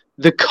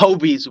the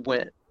Kobe's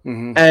went.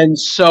 And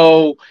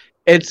so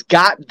it's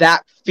got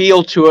that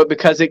feel to it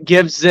because it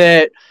gives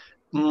it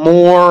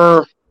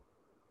more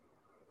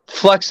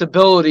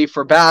flexibility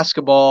for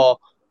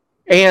basketball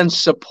and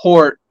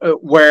support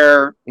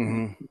where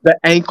the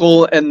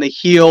ankle and the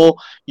heel,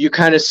 you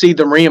kind of see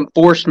the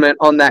reinforcement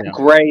on that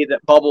gray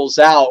that bubbles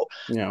out.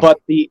 Yeah. But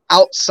the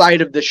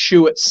outside of the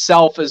shoe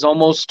itself is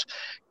almost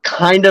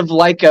kind of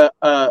like a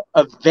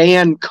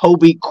Van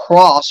Kobe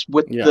cross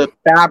with the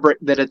fabric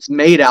that it's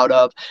made out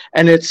of.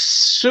 And it's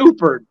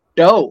super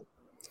dope.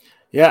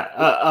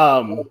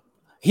 Yeah.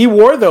 He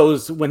wore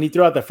those when he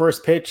threw out the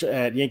first pitch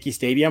at Yankee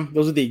Stadium.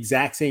 Those are the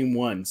exact same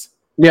ones.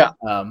 Yeah.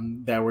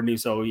 That were new.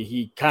 So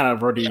he kind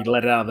of already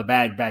let it out of the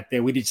bag back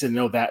then. We just didn't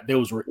know that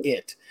those were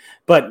it.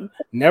 But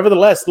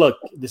nevertheless, look,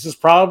 this is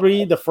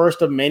probably the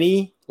first of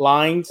many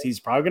lines. He's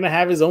probably going to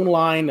have his own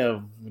line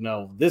of,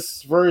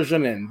 this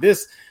version and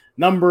this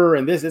number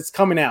and this. It's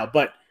coming out.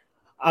 But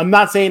I'm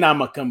not saying I'm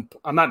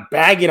not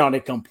bagging on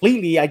it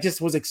completely. I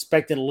just was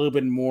expecting a little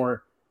bit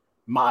more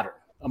modern,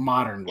 a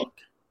modern look.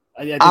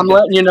 I'm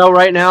letting you know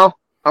right now,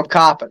 I'm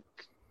copping.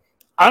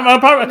 I'm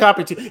probably a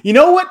copy too. You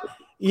know what?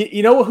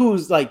 You know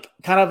who's like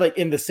kind of like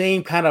in the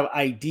same kind of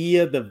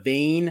idea, the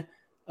vein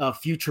of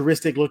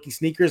futuristic looking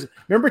sneakers?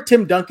 Remember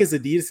Tim Duncan's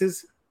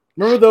Adidas's?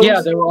 Remember those?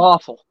 Yeah, they were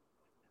awful.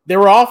 They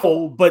were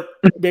awful, but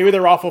maybe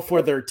they're awful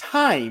for their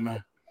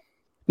time.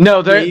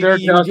 No, they're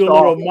just a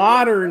little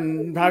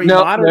modern, probably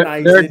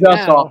modernize they're it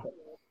just now. Awful.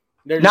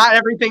 Not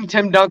everything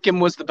Tim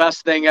Duncan was the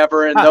best thing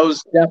ever, and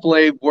those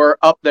definitely were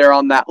up there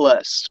on that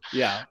list.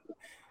 Yeah,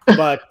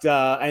 but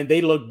and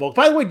they look both.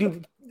 By the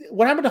way,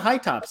 what happened to high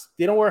tops?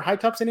 They don't wear high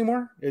tops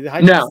anymore? Is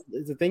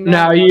the thing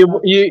now?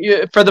 No,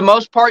 you for the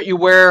most part you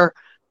wear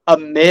a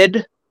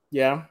mid.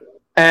 Yeah.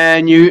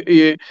 And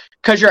you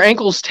because your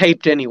ankle's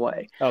taped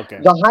anyway. Okay.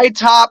 The high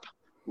top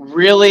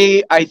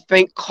really, I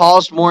think,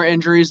 caused more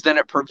injuries than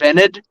it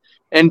prevented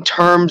in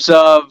terms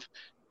of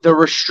the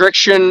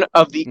restriction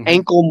of the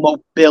ankle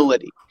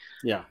mobility.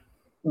 Yeah.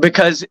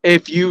 Because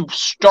if you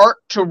start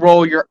to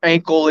roll your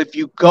ankle, if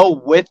you go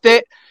with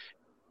it,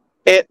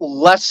 it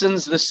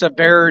lessens the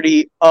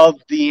severity of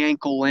the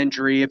ankle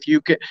injury. If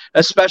you could,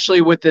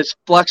 especially with as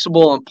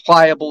flexible and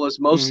pliable as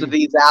most of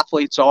these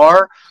athletes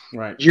are,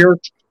 right?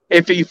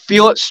 If you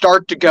feel it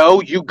start to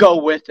go, you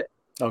go with it,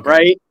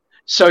 right?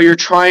 So you're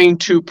trying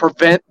to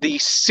prevent the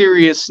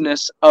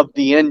seriousness of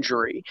the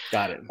injury.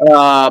 Got it.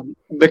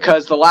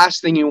 Because the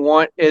last thing you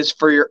want is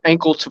for your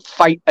ankle to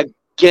fight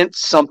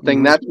against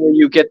something. That's where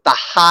you get the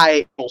high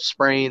ankle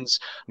sprains,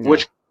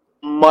 which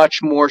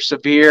much more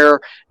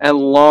severe and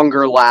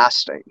longer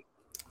lasting.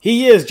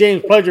 He is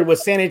James Pledger with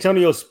San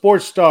Antonio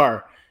Sports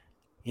Star,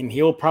 and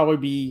he'll probably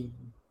be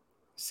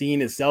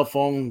seeing his cell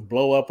phone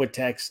blow up with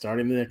text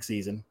starting the next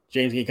season.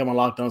 James, can you come on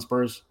Locked On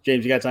Spurs?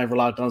 James, you got time for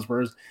Locked On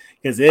Spurs?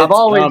 Because I've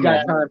always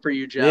got time for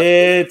you, Jeff.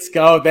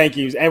 Thank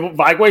you. And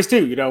likewise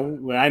too.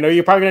 I know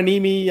you're probably going to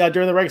need me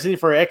during the regular season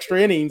for extra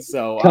innings.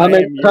 So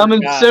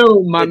coming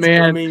soon, my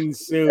man. Coming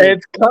soon.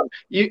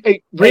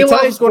 It's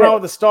realize what's going on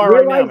with the Star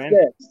right now,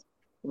 man.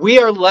 We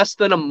are less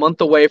than a month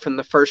away from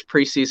the first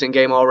preseason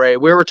game already.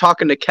 We were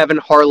talking to Kevin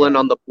Harlan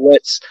on the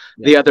Blitz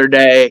the other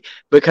day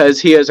because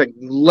he is a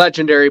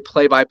legendary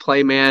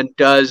play-by-play man,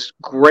 does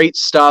great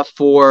stuff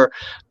for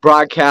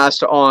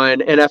broadcast on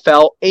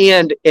NFL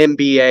and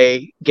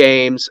NBA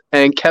games.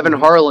 And Kevin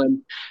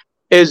Harlan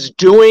is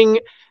doing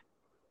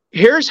 –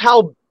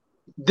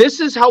 this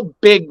is how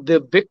big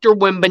the Victor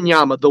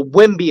Wembanyama, the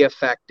Wemby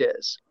effect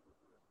is.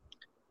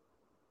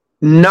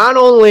 Not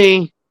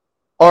only –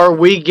 are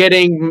we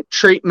getting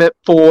treatment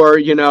for,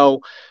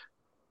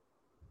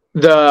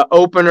 the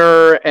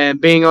opener and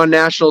being on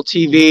national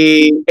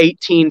TV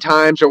 18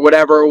 times or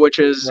whatever, which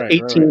is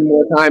 18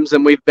 more times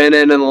than we've been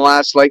in the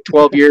last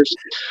 12 years.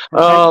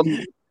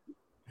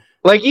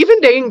 Even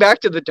dating back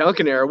to the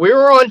Duncan era, we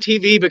were on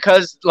TV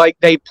because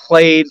they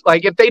played,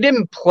 if they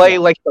didn't play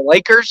like the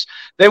Lakers,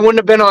 they wouldn't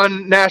have been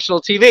on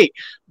national TV.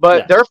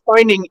 But they're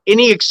finding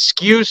any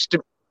excuse to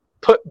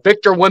put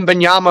Victor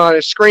Wembanyama on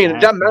a screen.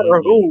 It doesn't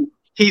matter who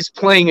he's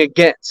playing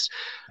against.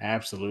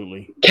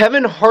 Absolutely.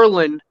 Kevin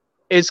Harlan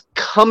is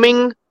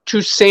coming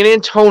to San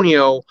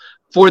Antonio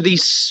for the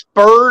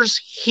Spurs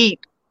Heat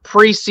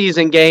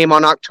preseason game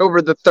on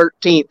October the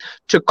 13th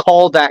to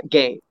call that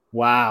game.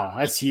 Wow,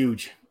 that's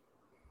huge.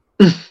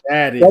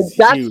 That's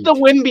huge. The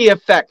Wemby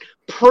effect.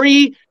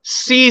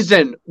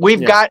 Preseason,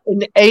 we've got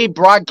an A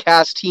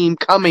broadcast team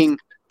coming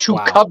to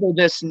cover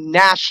this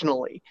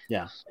nationally.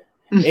 Yeah.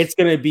 It's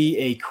going to be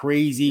a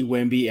crazy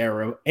Wemby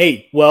era.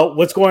 Hey, well,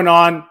 what's going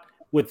on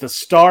with the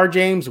Star,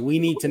 James? We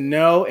need to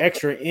know.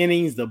 Extra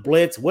innings, the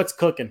Blitz. What's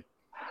cooking?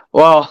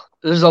 Well,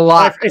 there's a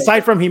lot.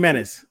 Aside from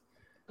Jimenez.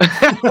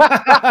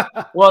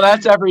 Well,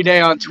 that's every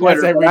day on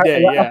Twitter. That's every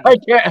day, yeah. I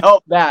can't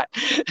help that.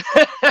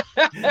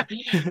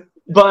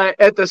 But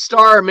at the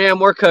Star, man,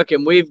 we're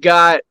cooking. We've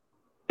got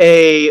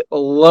a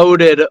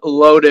loaded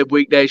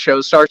weekday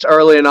show. Starts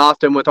early and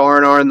often with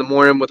R&R in the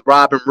morning with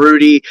Rob and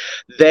Rudy.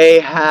 They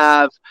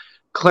have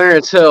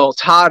Clarence Hill,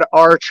 Todd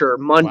Archer,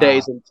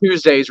 Mondays and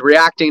Tuesdays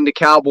reacting to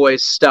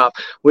Cowboys stuff.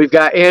 We've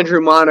got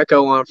Andrew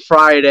Monaco on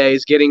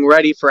Fridays getting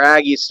ready for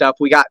Aggie stuff.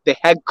 We got the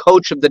head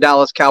coach of the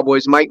Dallas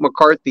Cowboys, Mike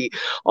McCarthy,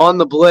 on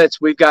the Blitz.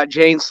 We've got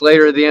Jane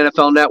Slater of the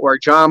NFL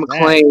Network, John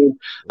McClain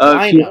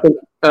of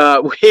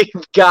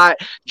We've got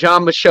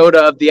John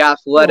Machota of The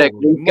Athletic.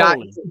 We've got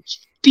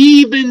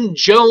Stephen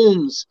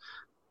Jones.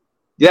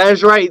 That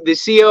is right. The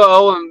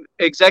COO and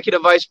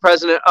executive vice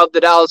president of the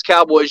Dallas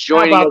Cowboys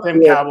joining us. How about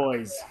them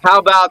Cowboys? How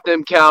about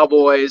them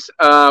Cowboys?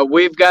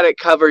 We've got it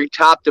covered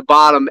top to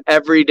bottom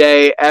every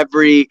day,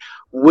 every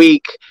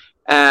week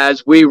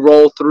as we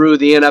roll through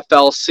the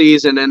NFL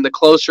season. And the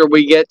closer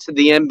we get to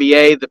the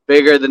NBA, the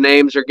bigger the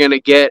names are going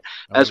to get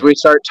as we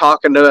start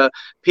talking to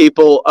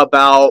people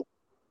about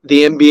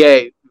the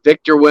NBA.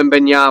 Victor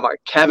Wembanyama,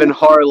 Kevin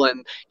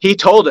Harlan. He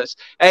told us,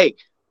 hey,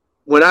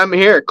 when I'm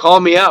here, call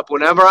me up.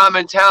 Whenever I'm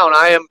in town,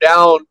 I am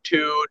down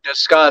to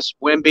discuss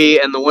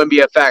Wemby and the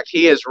Wemby effect.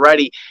 He is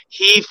ready.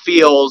 He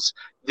feels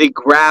the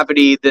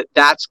gravity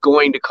that's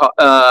going to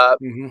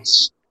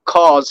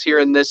cause here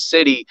in this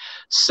city.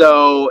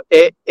 So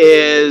it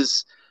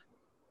is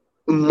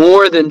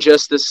more than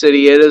just the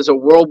city. It is a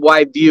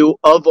worldwide view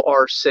of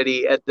our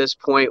city at this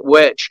point,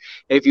 which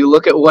if you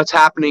look at what's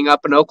happening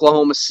up in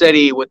Oklahoma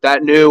City with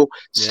that new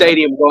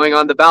stadium going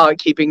on the ballot,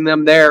 keeping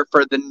them there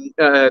for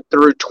the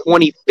through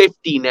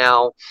 2050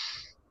 now,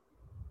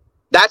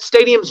 that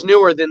stadium's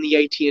newer than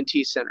the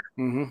AT&T Center.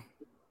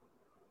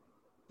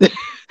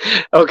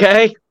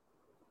 Okay.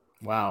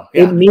 Wow.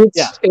 Yeah.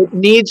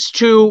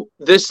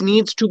 This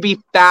needs to be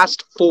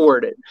fast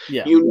forwarded.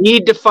 Yeah. You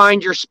need to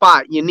find your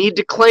spot. You need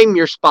to claim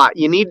your spot.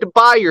 You need to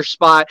buy your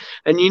spot,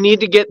 and you need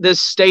to get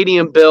this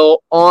stadium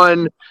bill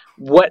on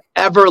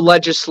whatever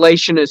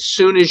legislation as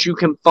soon as you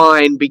can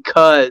find,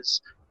 because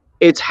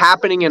it's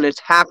happening and it's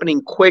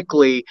happening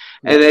quickly.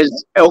 Yeah. And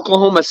as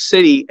Oklahoma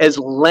City is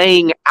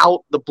laying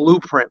out the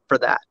blueprint for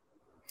that.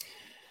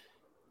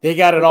 They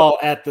got it all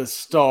at the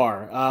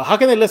Star. How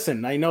can they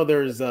listen? I know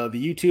there's the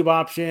YouTube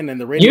option and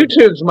the radio.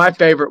 YouTube's my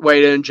favorite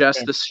way to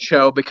ingest this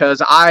show,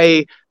 because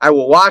I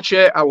will watch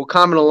it. I will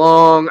comment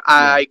along.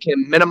 I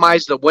can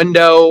minimize the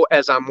window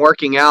as I'm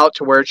working out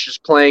to where it's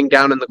just playing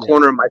down in the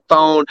corner of my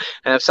phone.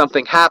 And if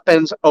something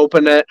happens,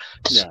 open it,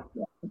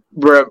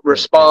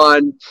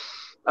 respond.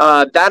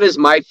 That is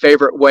my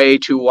favorite way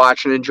to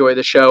watch and enjoy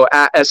the show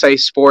at SA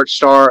Sports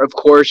Star. Of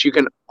course, you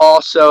can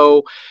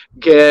also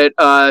get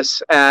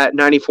us at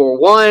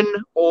 94.1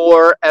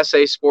 or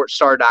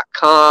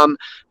sasportstar.com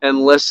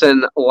and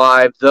listen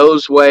live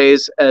those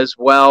ways as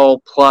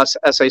well. Plus,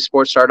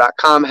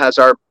 sasportstar.com has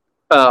our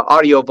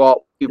audio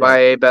vault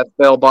by Beth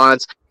Bell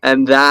Bonds,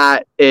 and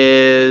that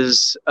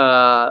is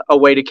a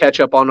way to catch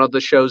up on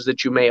other shows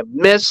that you may have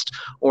missed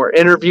or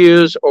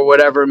interviews or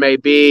whatever it may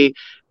be.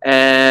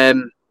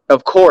 And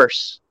of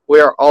course, we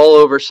are all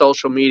over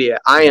social media.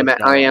 I am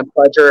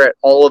Pledger at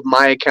all of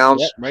my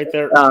accounts. Right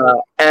there.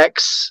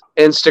 X,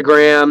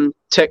 Instagram,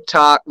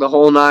 TikTok, the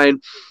whole nine.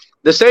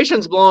 The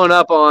station's blowing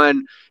up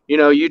on,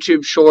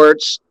 YouTube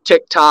Shorts,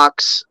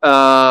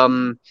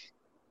 TikToks,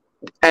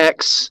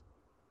 X,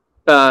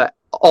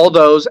 all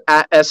those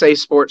at SA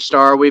Sports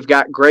Star. We've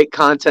got great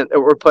content that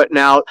we're putting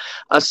out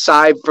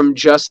aside from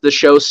just the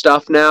show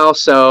stuff now.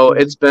 So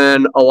it's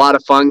been a lot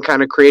of fun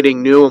kind of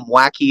creating new and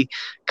wacky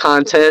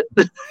content.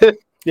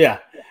 Yeah.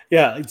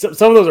 Some of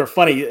those are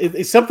funny.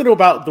 It's something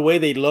about the way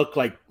they look,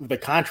 like the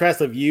contrast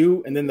of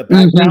you and then the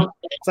background.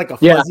 It's like a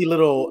fuzzy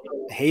little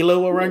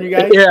halo around you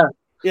guys.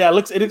 Yeah. It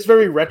looks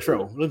very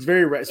retro.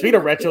 Speaking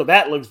of retro,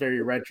 that looks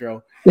very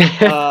retro.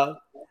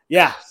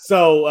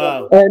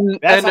 So and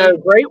a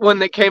great one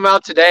that came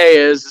out today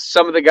is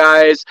some of the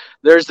guys.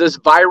 There's this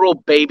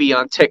viral baby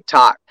on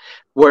TikTok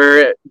where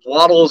it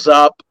waddles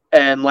up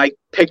and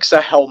picks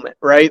a helmet.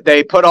 Right?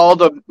 They put all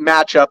the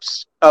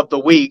matchups of the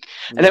week,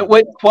 and it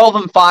went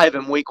 12-5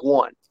 in week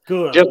 1.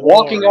 Good just Lord.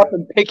 Walking up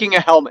and picking a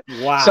helmet.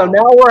 Wow. So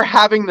now we're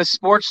having the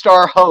Sports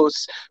Star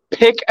hosts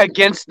pick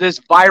against this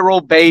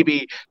viral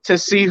baby to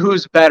see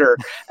who's better,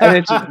 and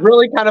it's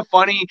really kind of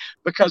funny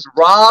because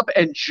Rob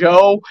and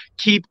Joe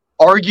keep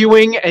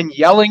arguing and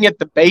yelling at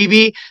the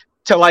baby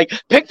to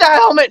pick that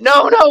helmet.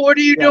 No, what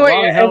are you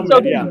doing? And so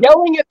they're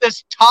yelling at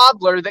this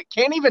toddler that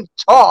can't even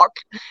talk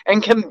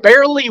and can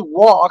barely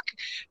walk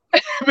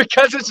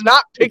because it's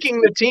not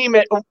picking the team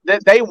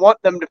that they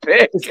want them to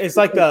pick. It's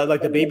like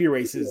the baby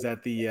races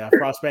at the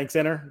Frostbank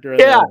Center.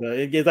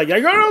 It's like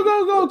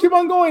go, keep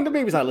on going. The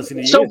baby's not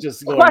listening to you. It's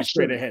just going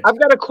straight ahead. I've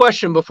got a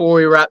question before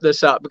we wrap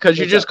this up, because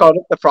you just called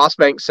it the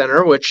Frostbank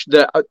Center, which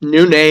the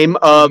new name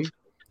of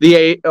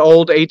the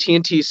old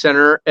AT&T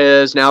Center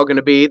is now going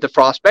to be the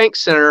Frostbank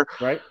Center,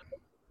 right?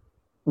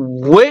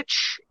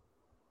 Which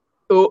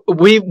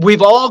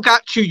we've all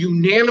got to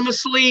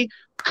unanimously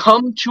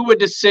come to a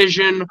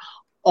decision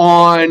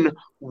on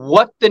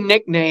what the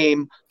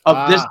nickname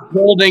of this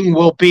building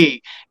will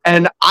be,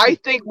 and I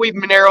think we've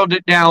narrowed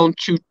it down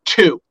to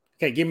 2.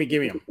 Okay, give me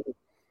them.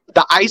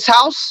 The Ice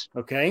House,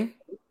 okay,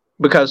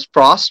 because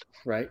Frost,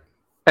 right,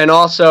 and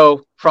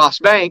also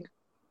Frostbank,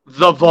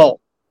 the Vault.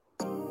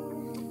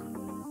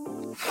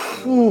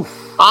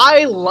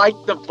 I like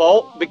the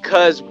Vault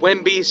because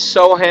Wemby,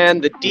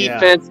 Sohan, the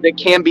defense that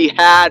can be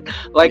had.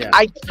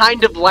 I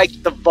kind of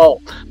like the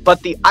Vault,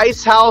 but the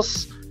Ice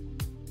House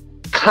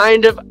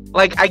kind of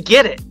like, I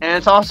get it, and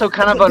it's also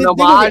kind of an The thing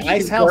with homage the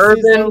Ice to House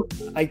is, Gervin.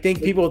 though, I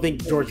think people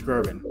think George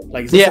Gervin.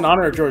 Like, is this in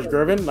honor of George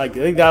Gervin? Like,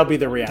 I think that'll be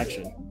the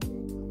reaction.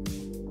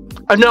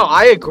 No,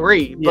 I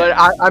agree, but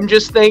I'm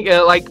just thinking,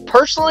 like,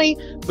 personally,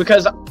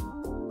 because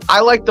I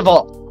like the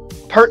Vault.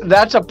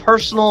 That's a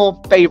personal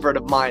favorite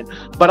of mine,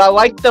 but I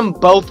like them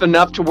both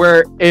enough to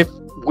where if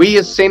we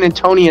as San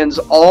Antonians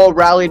all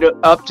rallied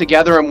up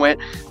together and went,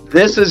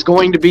 this is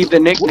going to be the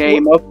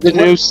nickname of the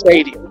new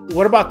stadium.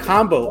 What about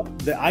combo,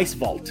 the Ice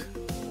Vault?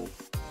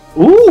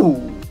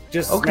 Ooh.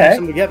 Just smash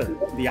them together,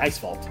 the Ice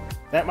Vault.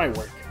 That might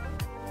work.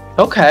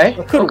 Okay.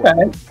 That could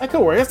work. That could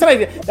work. That's an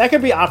idea. That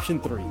could be option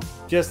 3.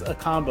 Just a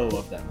combo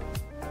of them.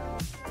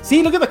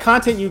 See, look at the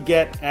content you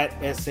get at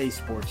SA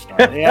Sports Star.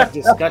 They have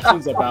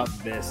discussions about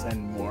this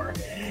and more.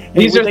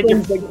 These are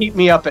things that keep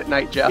me up at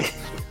night, Jeff.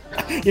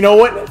 You know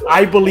what?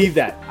 I believe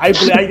that. I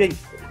think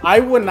I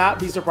would not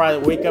be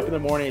surprised to wake up in the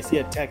morning and see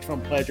a text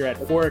from Pledger at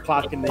 4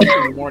 o'clock in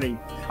the morning.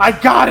 I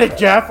got it,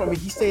 Jeff. I mean,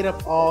 he stayed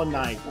up all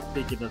night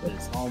thinking of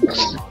this all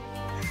morning long.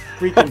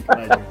 Freaking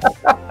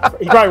Pledger.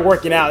 He's probably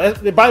working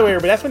out. By the way,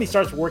 everybody, that's when he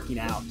starts working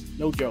out.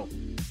 No joke.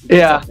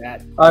 Yeah,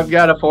 I've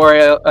got a 4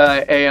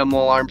 a.m.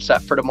 alarm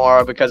set for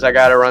tomorrow because I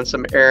got to run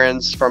some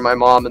errands for my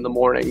mom in the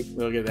morning.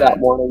 Look at that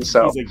morning.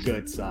 So he's a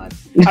good son.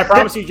 I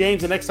promise you,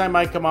 James, the next time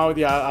I come on with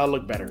you, I'll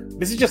look better.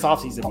 This is just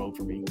off-season mode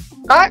for me.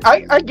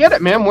 I get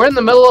it, man. We're in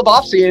the middle of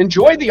off-season.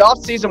 Enjoy the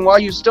off-season while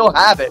you still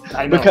have it,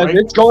 because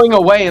it's going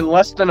away in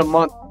less than a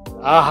month.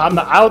 I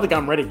don't think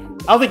I'm ready.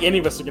 I don't think any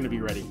of us are going to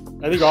be ready.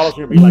 I think all of us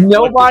are going to be like...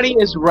 Nobody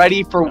is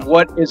ready for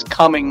what is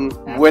coming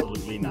with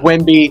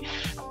Wemby.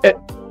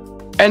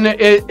 And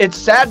it's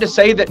sad to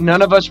say that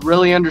none of us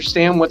really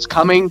understand what's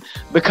coming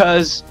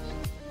because,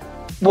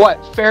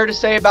 fair to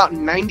say about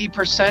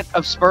 90%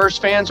 of Spurs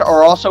fans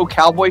are also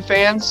Cowboy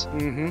fans?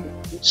 Mm-hmm.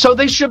 So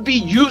they should be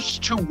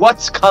used to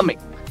what's coming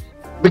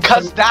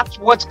because that's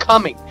what's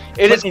coming.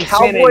 It is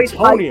Cowboy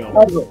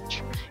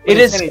coverage. It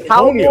is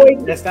Cowboy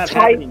that's not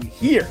happening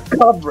here.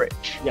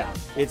 Coverage. Yeah,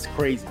 it's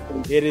crazy.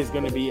 It is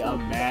going to be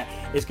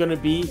it's going to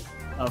be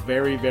a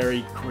very,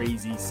 very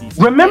crazy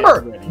season.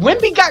 Remember,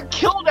 Wemby got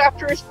killed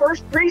after his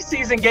first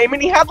preseason game,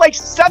 and he had like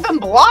 7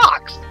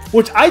 blocks.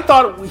 Which I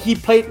thought he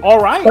played all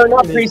right. Or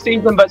not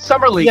preseason, but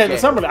summer league. Yeah, the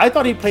summer league. I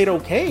thought he played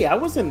okay. I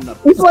wasn't.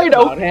 He played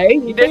okay.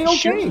 He didn't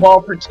shoot the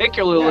ball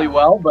particularly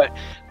well, but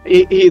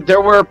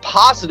there were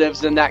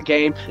positives in that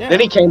game. Yeah. Then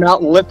he came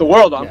out and lit the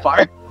world on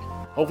fire.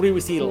 Hopefully,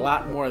 we see a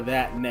lot more of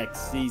that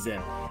next season.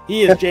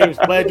 He is James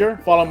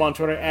Pledger. Follow him on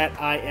Twitter at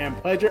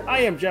 @IamPledger. I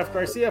am Jeff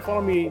Garcia. Follow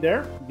me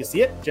there. You can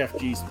see it, Jeff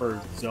G Spurs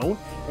Zone.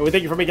 And we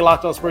thank you for making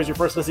Locked On Spurs your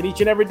first listen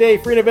each and every day.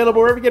 Free and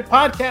available wherever you get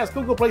podcasts,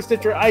 Google Play,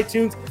 Stitcher,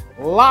 iTunes.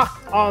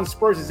 Locked On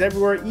Spurs is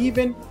everywhere,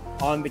 even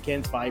on the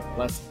Ken's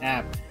 5+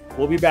 app.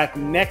 We'll be back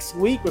next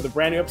week with a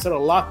brand new episode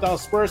of Locked On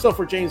Spurs. So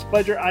for James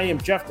Pledger, I am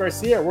Jeff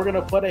Garcia. We're going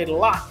to put a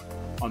lock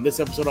on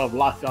this episode of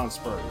Locked On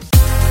Spurs.